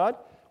worships God.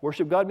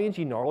 Worship God means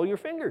you gnarl your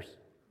fingers.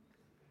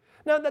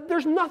 Now,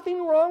 there's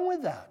nothing wrong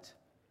with that.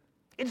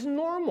 It's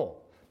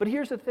normal. But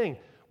here's the thing.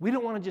 We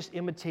don't want to just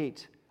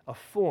imitate a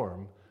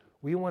form.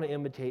 We want to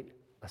imitate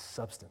a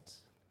substance.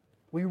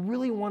 We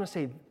really want to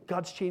say,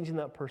 God's changing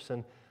that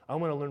person. I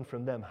want to learn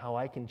from them how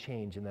I can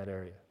change in that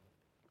area.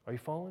 Are you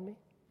following me?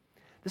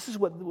 This is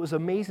what was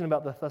amazing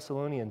about the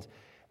Thessalonians.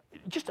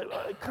 Just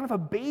kind of a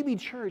baby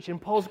church,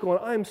 and Paul's going,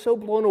 I'm so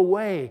blown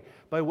away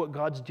by what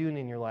God's doing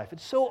in your life.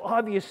 It's so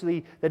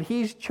obviously that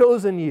He's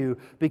chosen you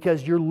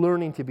because you're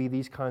learning to be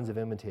these kinds of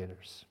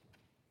imitators.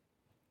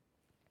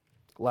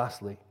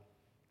 Lastly,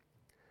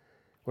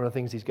 one of the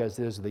things these guys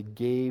did is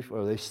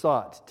they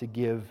sought to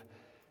give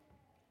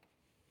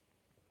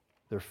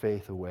their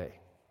faith away.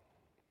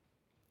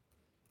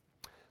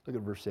 Look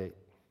at verse 8.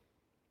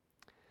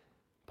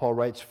 Paul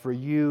writes, from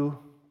you,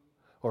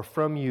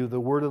 the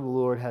word of the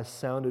Lord has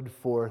sounded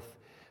forth,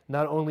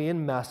 not only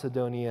in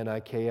Macedonia and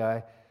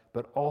Achaia,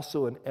 but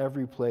also in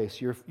every place.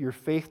 Your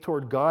faith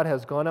toward God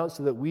has gone out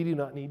so that we do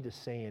not need to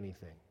say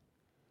anything.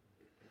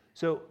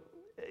 So,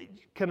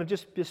 kind of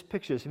just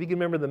picture this. If you can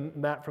remember the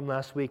map from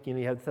last week, you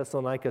had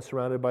Thessalonica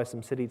surrounded by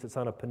some cities. It's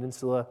on a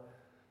peninsula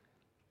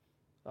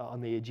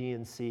on the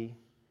Aegean Sea.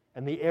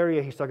 And the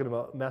area he's talking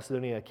about,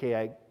 Macedonia,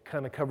 Achaia,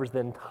 kind of covers the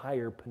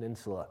entire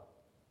peninsula.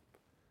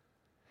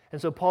 And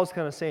so Paul's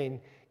kind of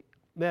saying,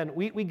 man,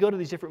 we go to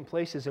these different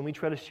places and we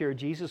try to share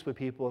Jesus with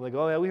people, and they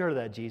go, oh yeah, we heard of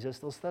that Jesus.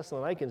 Those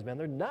Thessalonians, man,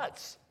 they're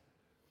nuts.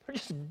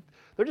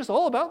 They're just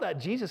all about that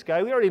Jesus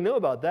guy. We already know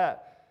about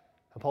that.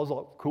 And Paul's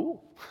all,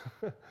 cool.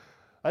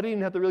 I didn't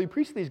even have to really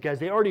preach to these guys.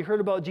 They already heard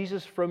about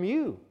Jesus from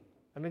you.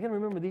 And again,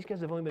 remember, these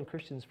guys have only been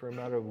Christians for a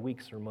matter of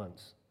weeks or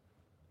months.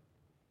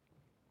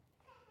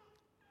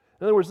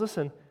 In other words,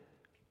 listen,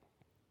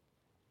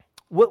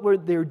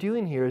 what they were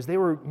doing here is they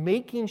were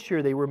making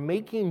sure they were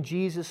making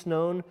Jesus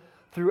known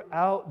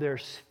throughout their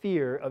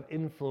sphere of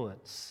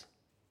influence.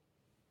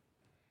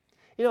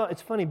 You know,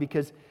 it's funny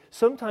because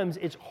sometimes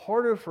it's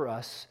harder for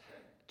us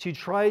to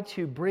try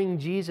to bring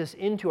Jesus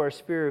into our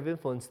sphere of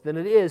influence than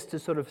it is to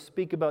sort of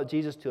speak about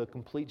Jesus to a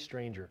complete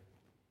stranger.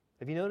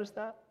 Have you noticed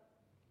that?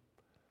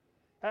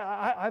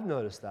 I've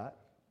noticed that.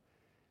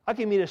 I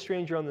can meet a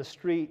stranger on the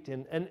street,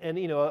 and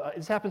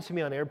this happens to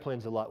me on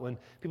airplanes a lot. When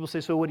people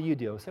say, so what do you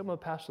do? I say, I'm a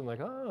pastor. I'm like,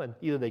 oh, and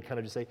either they kind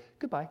of just say,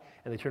 goodbye,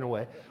 and they turn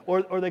away,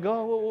 or they go,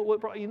 oh, what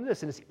brought you to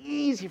this? And it's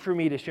easy for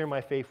me to share my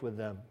faith with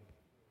them.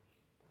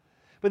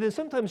 But then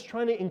sometimes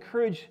trying to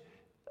encourage,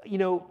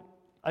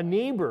 a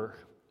neighbor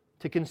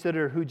to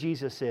consider who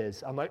Jesus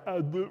is, I'm like,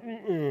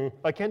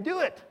 I can't do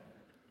it.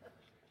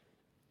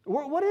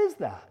 What is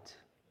that?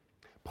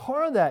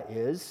 Part of that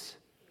is,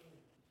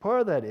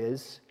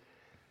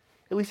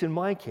 at least in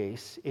my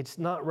case, it's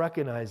not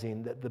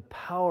recognizing that the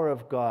power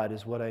of God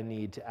is what I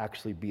need to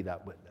actually be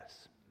that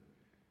witness.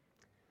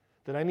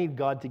 That I need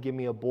God to give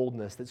me a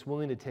boldness that's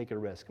willing to take a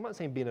risk. I'm not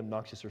saying being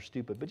obnoxious or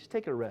stupid, but just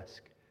take a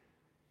risk.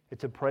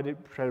 It's to try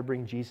to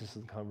bring Jesus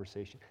in the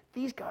conversation.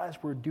 These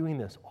guys were doing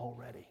this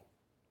already.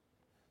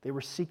 They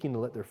were seeking to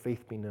let their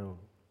faith be known.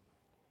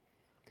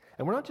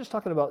 And we're not just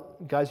talking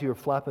about guys who are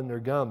flapping their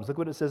gums. Look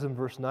what it says in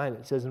verse 9.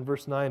 It says in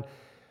verse 9,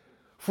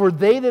 for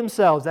they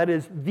themselves, that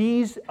is,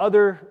 these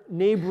other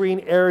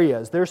neighboring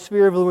areas, their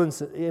sphere of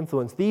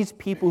influence, these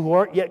people who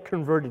aren't yet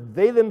converted,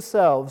 they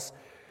themselves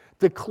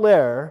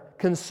declare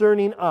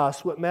concerning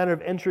us what manner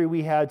of entry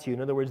we had to you.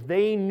 In other words,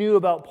 they knew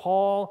about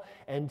Paul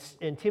and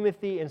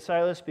Timothy and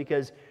Silas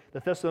because the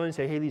Thessalonians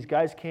say, hey, these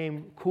guys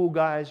came, cool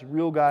guys,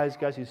 real guys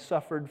who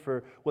suffered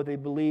for what they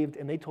believed,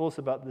 and they told us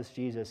about this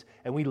Jesus,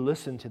 and we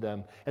listened to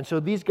them. And so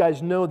these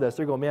guys know this.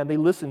 They're going, man, they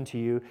listened to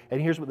you, and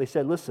here's what they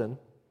said, listen,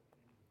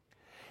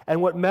 and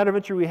what manner of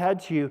entry we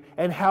had to you,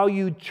 and how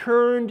you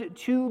turned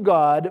to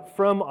God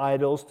from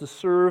idols to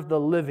serve the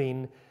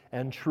living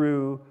and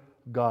true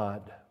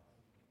God.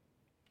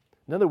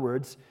 In other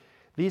words,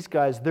 these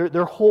guys, their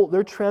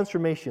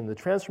transformation, the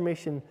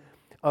transformation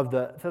of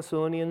the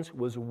Thessalonians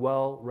was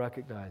well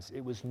recognized.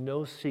 It was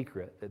no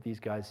secret that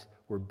these guys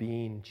were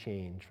being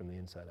changed from the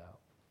inside out.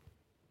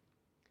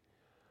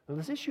 Now,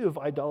 this issue of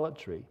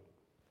idolatry,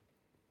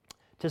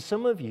 to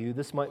some of you,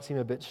 this might seem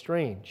a bit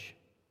strange.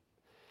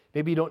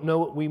 Maybe you don't know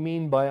what we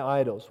mean by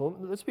idols. Well,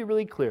 let's be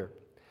really clear.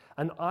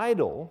 An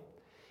idol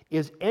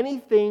is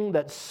anything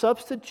that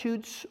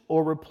substitutes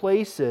or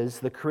replaces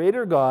the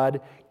Creator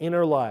God in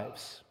our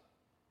lives.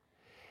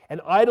 An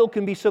idol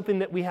can be something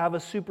that we have a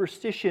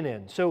superstition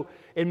in. So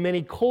in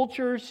many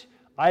cultures,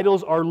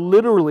 idols are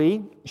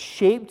literally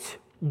shaped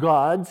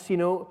gods,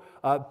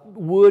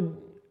 wood,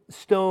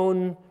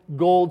 stone,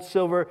 gold,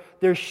 silver.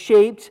 They're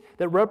shaped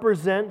that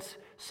represent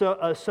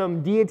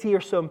some deity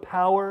or some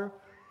power.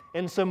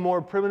 In some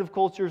more primitive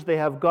cultures, they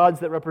have gods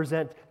that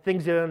represent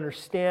things that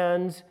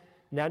understand,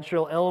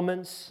 natural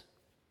elements.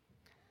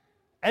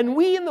 And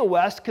we in the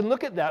West can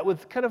look at that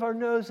with kind of our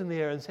nose in the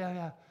air and say, oh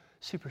yeah,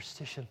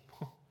 superstition.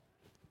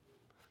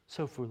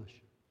 So foolish.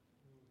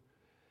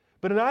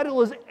 But an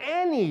idol is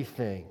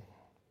anything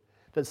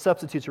that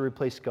substitutes or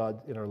replaces God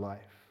in our life.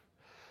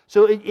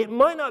 So it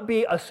might not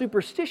be a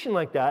superstition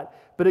like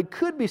that, but it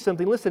could be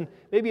something, listen,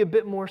 maybe a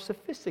bit more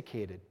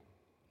sophisticated.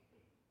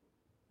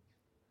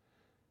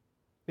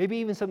 Maybe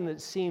even something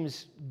that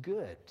seems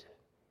good.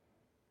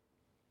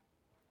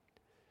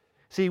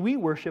 See, we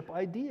worship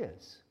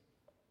ideas.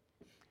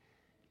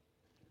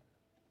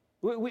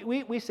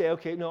 We say,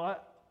 okay, no,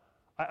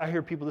 I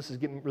hear people, this is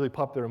getting really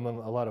popular among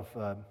a lot of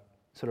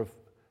sort of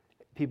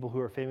people who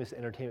are famous in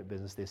the entertainment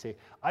business. They say,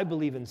 I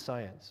believe in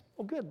science.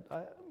 Well, good,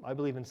 I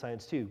believe in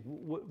science too.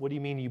 What do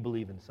you mean you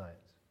believe in science?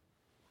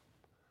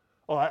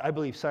 Oh, I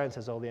believe science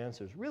has all the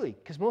answers. Really?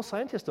 Because most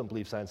scientists don't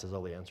believe science has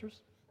all the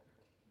answers.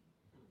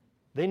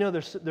 They know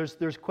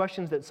there's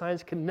questions that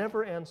science can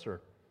never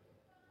answer.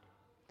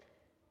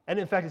 And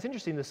in fact, it's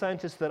interesting, the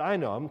scientists that I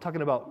know, I'm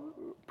talking about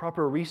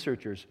proper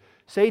researchers,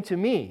 say to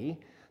me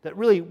that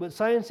really what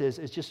science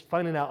is just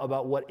finding out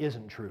about what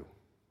isn't true.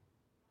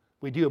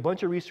 We do a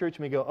bunch of research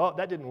and we go, oh,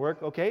 that didn't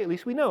work. Okay, at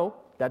least we know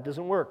that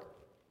doesn't work.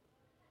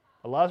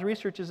 A lot of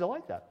research is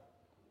like that.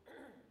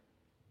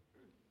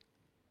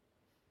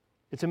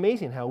 It's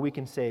amazing how we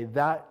can say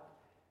that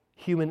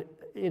human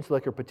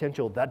intellect or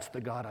potential, that's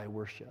the God I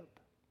worship.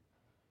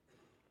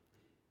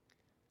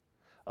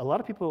 A lot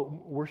of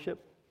people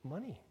worship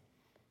money.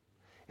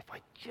 If I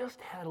just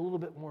had a little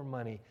bit more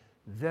money,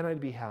 then I'd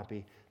be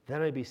happy,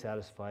 then I'd be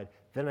satisfied,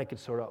 then I could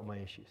sort out my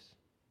issues.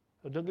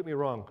 Now, don't get me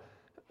wrong,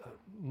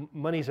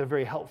 money is a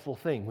very helpful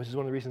thing, which is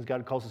one of the reasons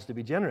God calls us to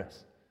be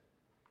generous.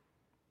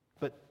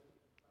 But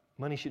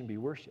money shouldn't be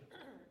worshiped.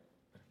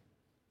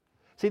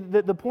 See,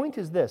 the point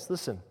is this,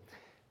 listen,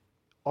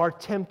 our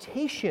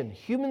temptation,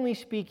 humanly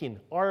speaking,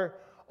 our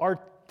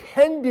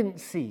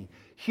tendency,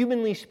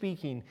 humanly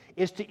speaking,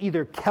 is to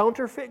either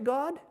counterfeit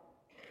God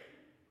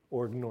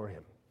or ignore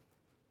Him.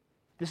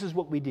 This is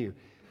what we do.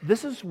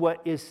 This is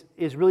what is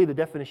really the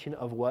definition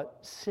of what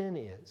sin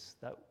is.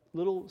 That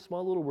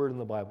small little word in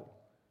the Bible,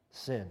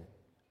 sin.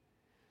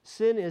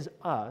 Sin is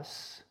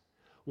us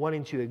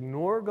wanting to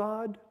ignore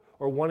God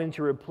or wanting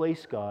to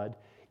replace God,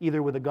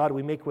 either with a God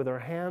we make with our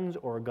hands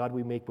or a God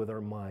we make with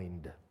our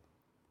mind.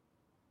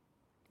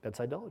 That's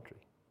idolatry.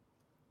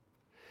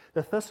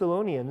 The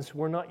Thessalonians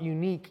were not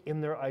unique in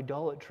their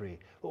idolatry.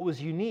 What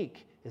was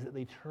unique is that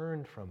they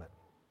turned from it.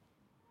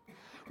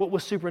 What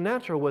was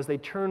supernatural was they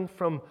turned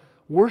from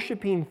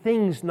worshiping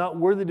things not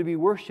worthy to be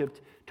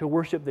worshipped, to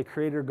worship the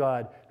Creator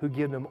God who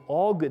gave them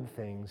all good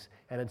things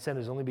and had sent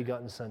His only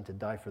begotten Son to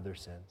die for their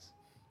sins.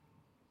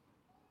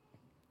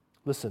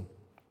 Listen,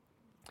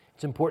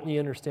 it's important you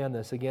understand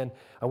this. Again,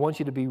 I want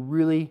you to be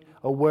really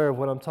aware of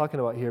what I'm talking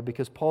about here,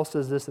 because Paul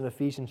says this in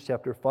Ephesians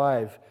chapter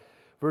 5.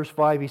 Verse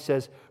 5, he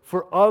says,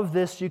 "For of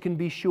this you can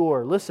be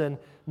sure." Listen,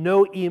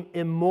 "no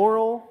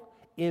immoral,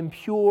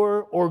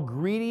 impure, or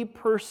greedy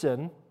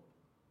person,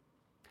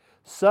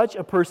 such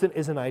a person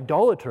is an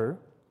idolater,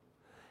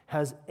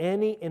 has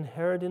any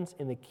inheritance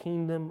in the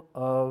kingdom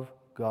of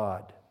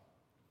God."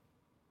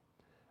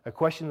 A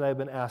question that I've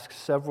been asked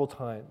several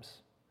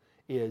times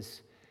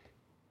is,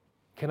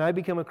 can I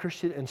become a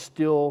Christian and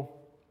still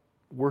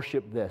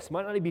worship this? It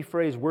might not be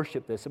phrased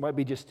worship this. It might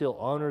be just still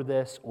honor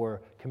this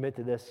or commit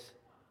to this.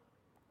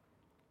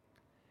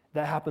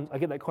 That happens. I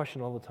get that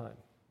question all the time.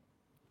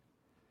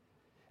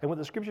 And what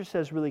the Scripture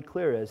says really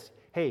clear is,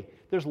 hey,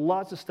 there's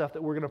lots of stuff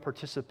that we're going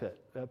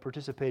to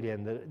participate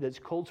in that's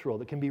cultural,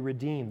 that can be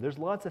redeemed. There's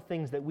lots of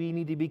things that we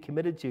need to be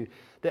committed to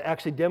that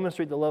actually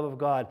demonstrate the love of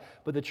God.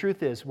 But the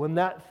truth is, when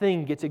that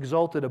thing gets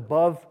exalted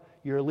above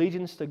your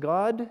allegiance to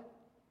God,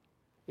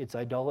 it's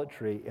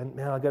idolatry. And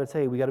man, I've got to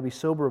tell you, we got to be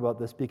sober about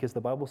this, because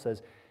the Bible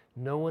says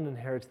no one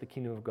inherits the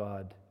kingdom of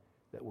God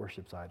that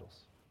worships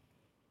idols.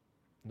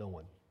 No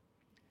one.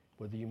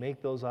 Whether you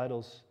make those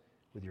idols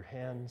with your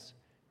hands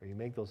or you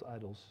make those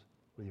idols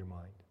with your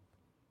mind.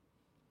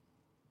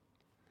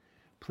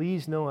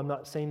 Please know I'm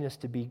not saying this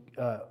to be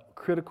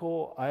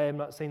critical. I am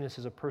not saying this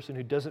as a person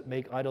who doesn't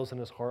make idols in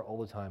his heart all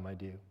the time. I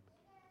do.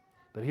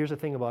 But here's the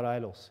thing about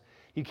idols.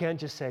 You can't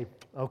just say,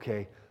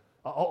 okay,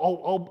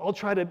 I'll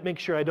try to make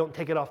sure I don't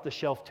take it off the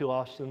shelf too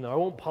often. I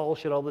won't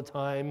polish it all the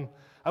time.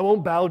 I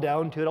won't bow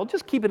down to it. I'll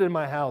just keep it in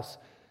my house.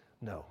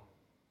 No.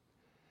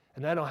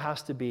 An idol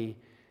has to be,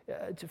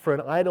 for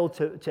an idol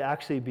to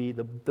actually be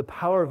the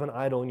power of an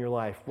idol in your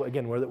life,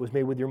 again, whether it was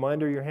made with your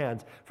mind or your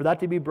hands, for that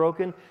to be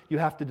broken, you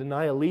have to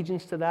deny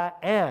allegiance to that,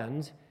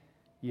 and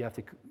you have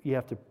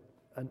to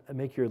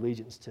make your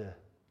allegiance to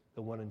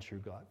the one and true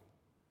God.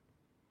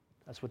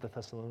 That's what the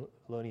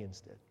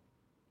Thessalonians did.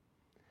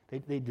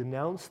 They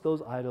denounced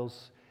those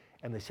idols,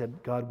 and they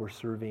said, God, we're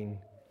serving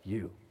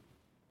you.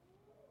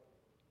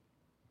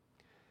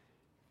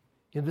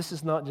 And this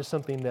is not just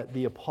something that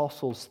the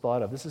apostles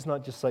thought of. This is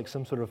not just like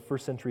some sort of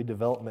first century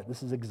development.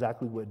 This is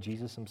exactly what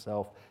Jesus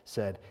himself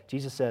said.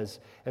 Jesus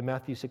says in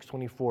Matthew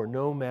 6:24,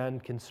 no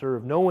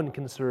one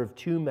can serve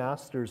two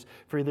masters,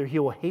 for either he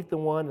will hate the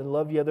one and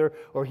love the other,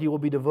 or he will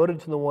be devoted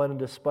to the one and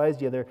despise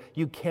the other.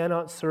 You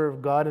cannot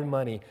serve God and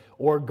money,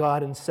 or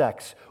God and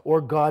sex,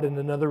 or God and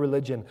another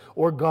religion,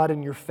 or God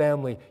and your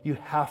family. You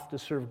have to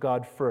serve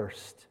God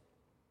first.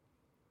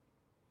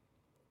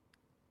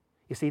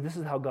 You see, this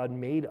is how God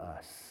made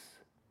us.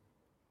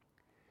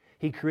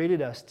 He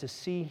created us to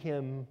see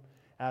Him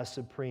as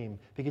supreme.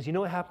 Because you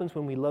know what happens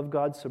when we love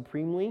God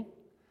supremely?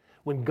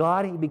 When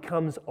God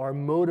becomes our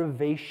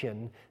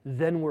motivation,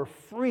 then we're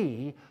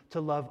free to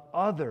love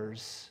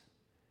others,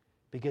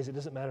 because it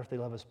doesn't matter if they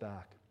love us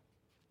back.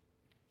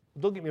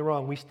 Don't get me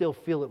wrong, we still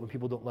feel it when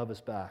people don't love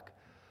us back.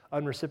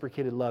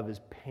 Unreciprocated love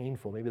is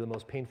painful, maybe the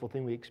most painful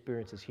thing we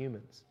experience as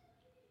humans.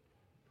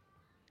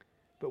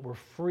 But we're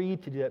free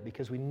to do that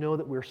because we know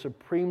that we're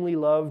supremely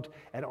loved,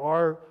 and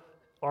our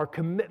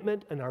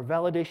commitment and our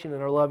validation and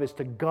our love is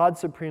to God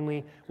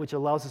supremely, which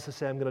allows us to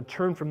say, I'm going to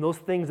turn from those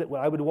things that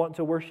I would want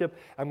to worship.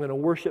 I'm going to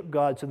worship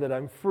God so that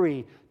I'm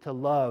free to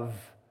love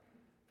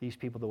these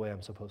people the way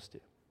I'm supposed to.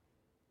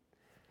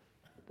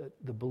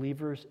 The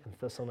believers in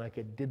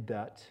Thessalonica did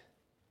that,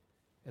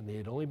 and they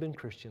had only been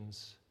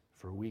Christians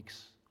for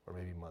weeks or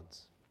maybe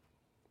months.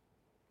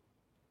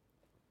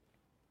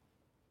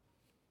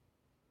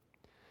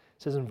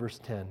 It says in verse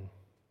 10,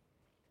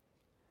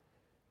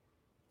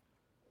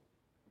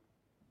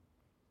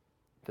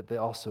 that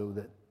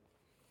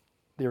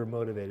they were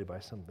motivated by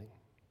something.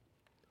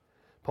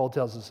 Paul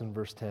tells us in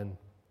verse 10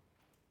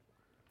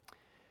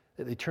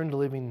 that they turned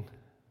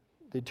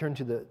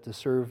to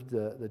serve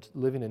the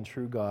living and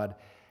true God,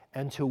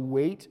 and to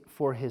wait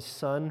for His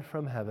Son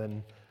from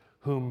heaven,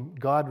 whom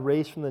God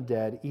raised from the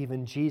dead,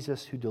 even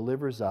Jesus, who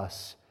delivers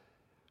us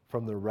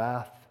from the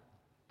wrath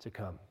to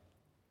come.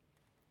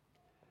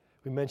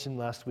 We mentioned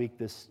last week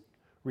this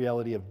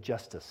reality of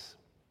justice.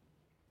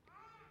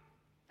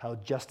 How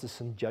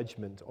justice and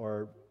judgment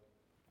are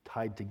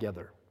tied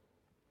together.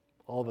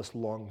 All of us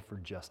long for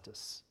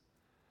justice.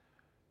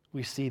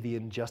 We see the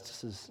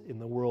injustices in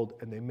the world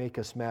and they make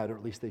us mad, or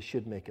at least they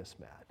should make us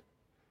mad.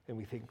 And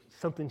we think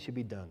something should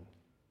be done.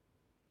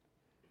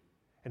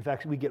 In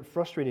fact, we get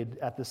frustrated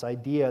at this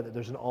idea that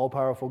there's an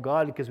all-powerful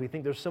God because we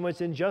think there's so much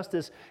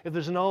injustice. If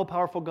there's an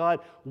all-powerful God,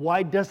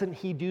 why doesn't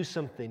He do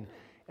something?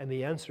 And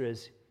the answer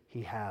is,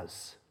 He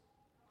has,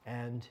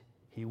 and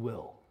He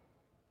will.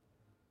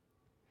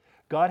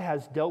 God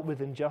has dealt with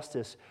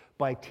injustice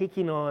by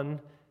taking on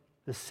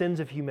the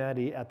sins of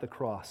humanity at the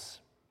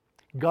cross.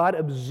 God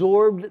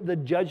absorbed the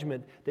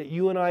judgment that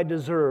you and I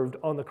deserved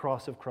on the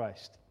cross of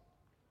Christ.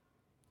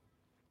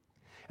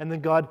 And then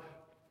God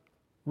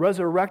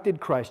resurrected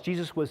Christ.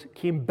 Jesus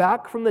came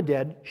back from the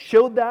dead,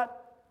 showed that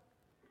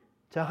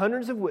to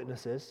hundreds of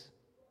witnesses.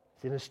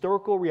 It's an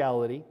historical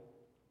reality.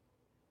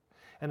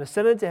 And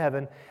ascended to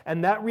heaven.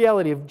 And that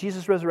reality of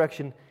Jesus'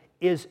 resurrection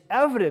is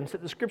evidence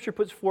that the Scripture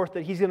puts forth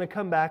that He's going to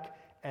come back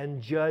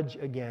and judge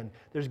again.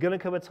 There's going to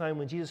come a time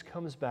when Jesus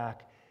comes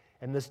back,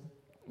 and this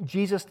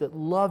Jesus that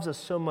loves us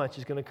so much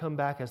is going to come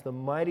back as the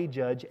mighty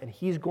judge, and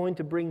He's going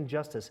to bring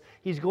justice.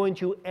 He's going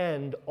to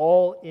end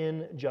all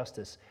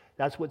injustice.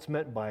 That's what's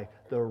meant by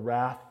the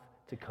wrath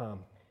to come.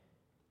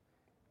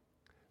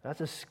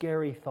 That's a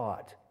scary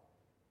thought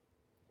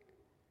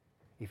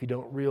if you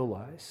don't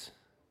realize,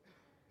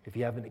 if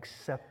you haven't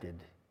accepted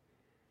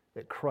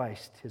that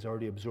Christ has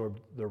already absorbed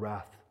the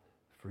wrath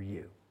for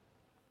you.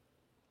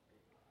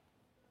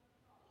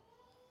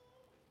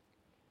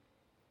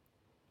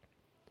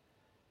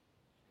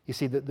 You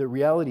see, the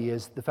reality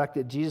is the fact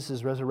that Jesus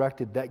is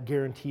resurrected, that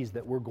guarantees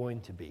that we're going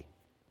to be.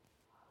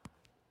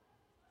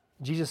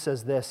 Jesus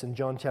says this in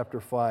John chapter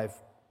 5.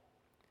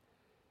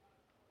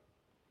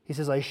 He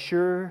says, I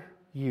assure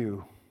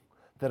you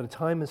that a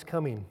time is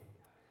coming.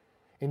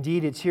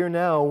 Indeed, it's here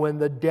now when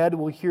the dead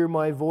will hear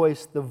my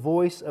voice, the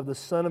voice of the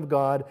Son of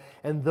God,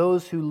 and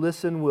those who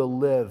listen will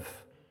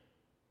live.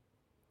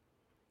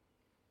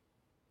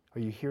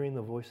 Are you hearing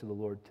the voice of the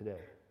Lord today?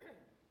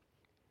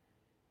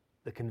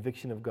 The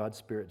conviction of God's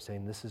Spirit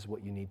saying, this is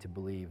what you need to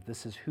believe.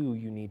 This is who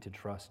you need to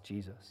trust,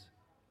 Jesus.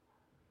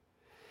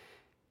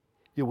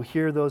 You will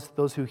hear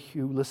those who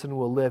listen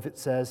will live. It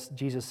says,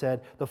 Jesus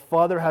said, the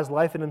Father has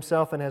life in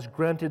Himself and has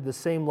granted the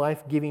same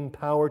life-giving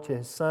power to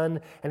His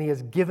Son, and He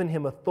has given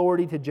Him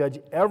authority to judge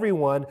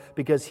everyone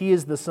because He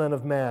is the Son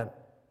of Man.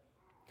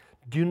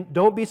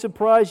 Don't be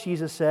surprised,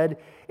 Jesus said.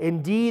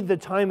 Indeed, the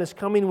time is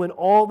coming when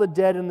all the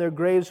dead in their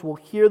graves will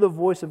hear the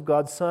voice of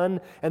God's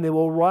Son, and they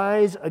will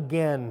rise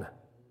again.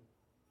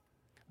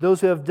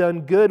 Those who have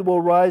done good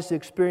will rise to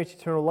experience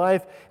eternal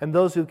life, and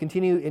those who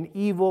continue in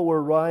evil will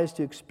rise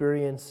to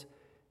experience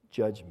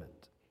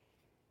judgment.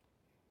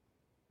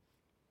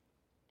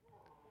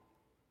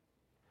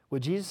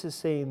 What Jesus is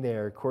saying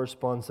there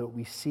corresponds to what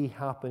we see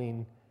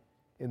happening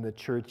in the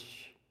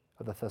church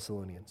of the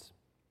Thessalonians.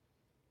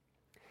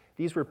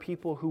 These were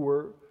people who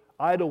were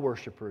idol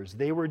worshipers.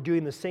 They were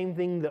doing the same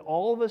thing that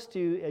all of us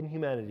do in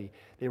humanity.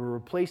 They were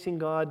replacing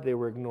God, they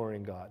were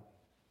ignoring God.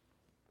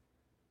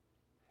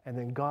 And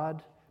then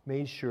God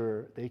made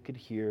sure they could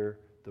hear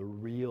the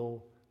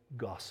real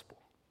gospel.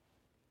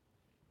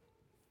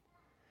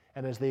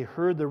 And as they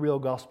heard the real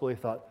gospel, they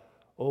thought,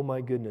 oh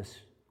my goodness,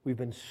 we've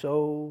been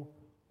so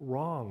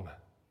wrong.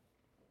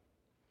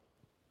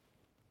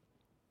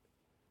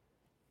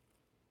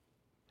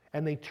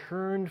 And they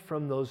turned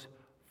from those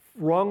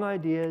wrong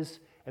ideas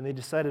and they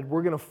decided,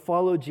 we're going to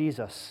follow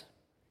Jesus.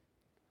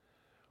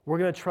 We're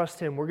going to trust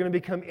Him. We're going to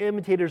become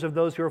imitators of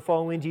those who are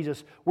following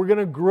Jesus. We're going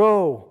to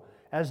grow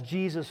as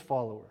Jesus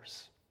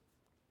followers.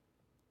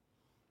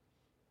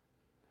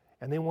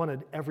 And they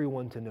wanted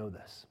everyone to know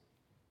this.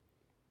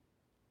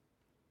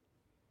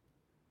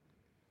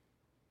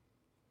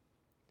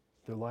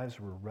 Their lives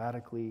were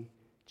radically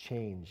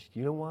changed.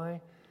 You know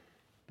why?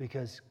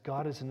 Because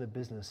God is in the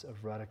business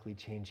of radically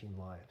changing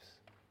lives.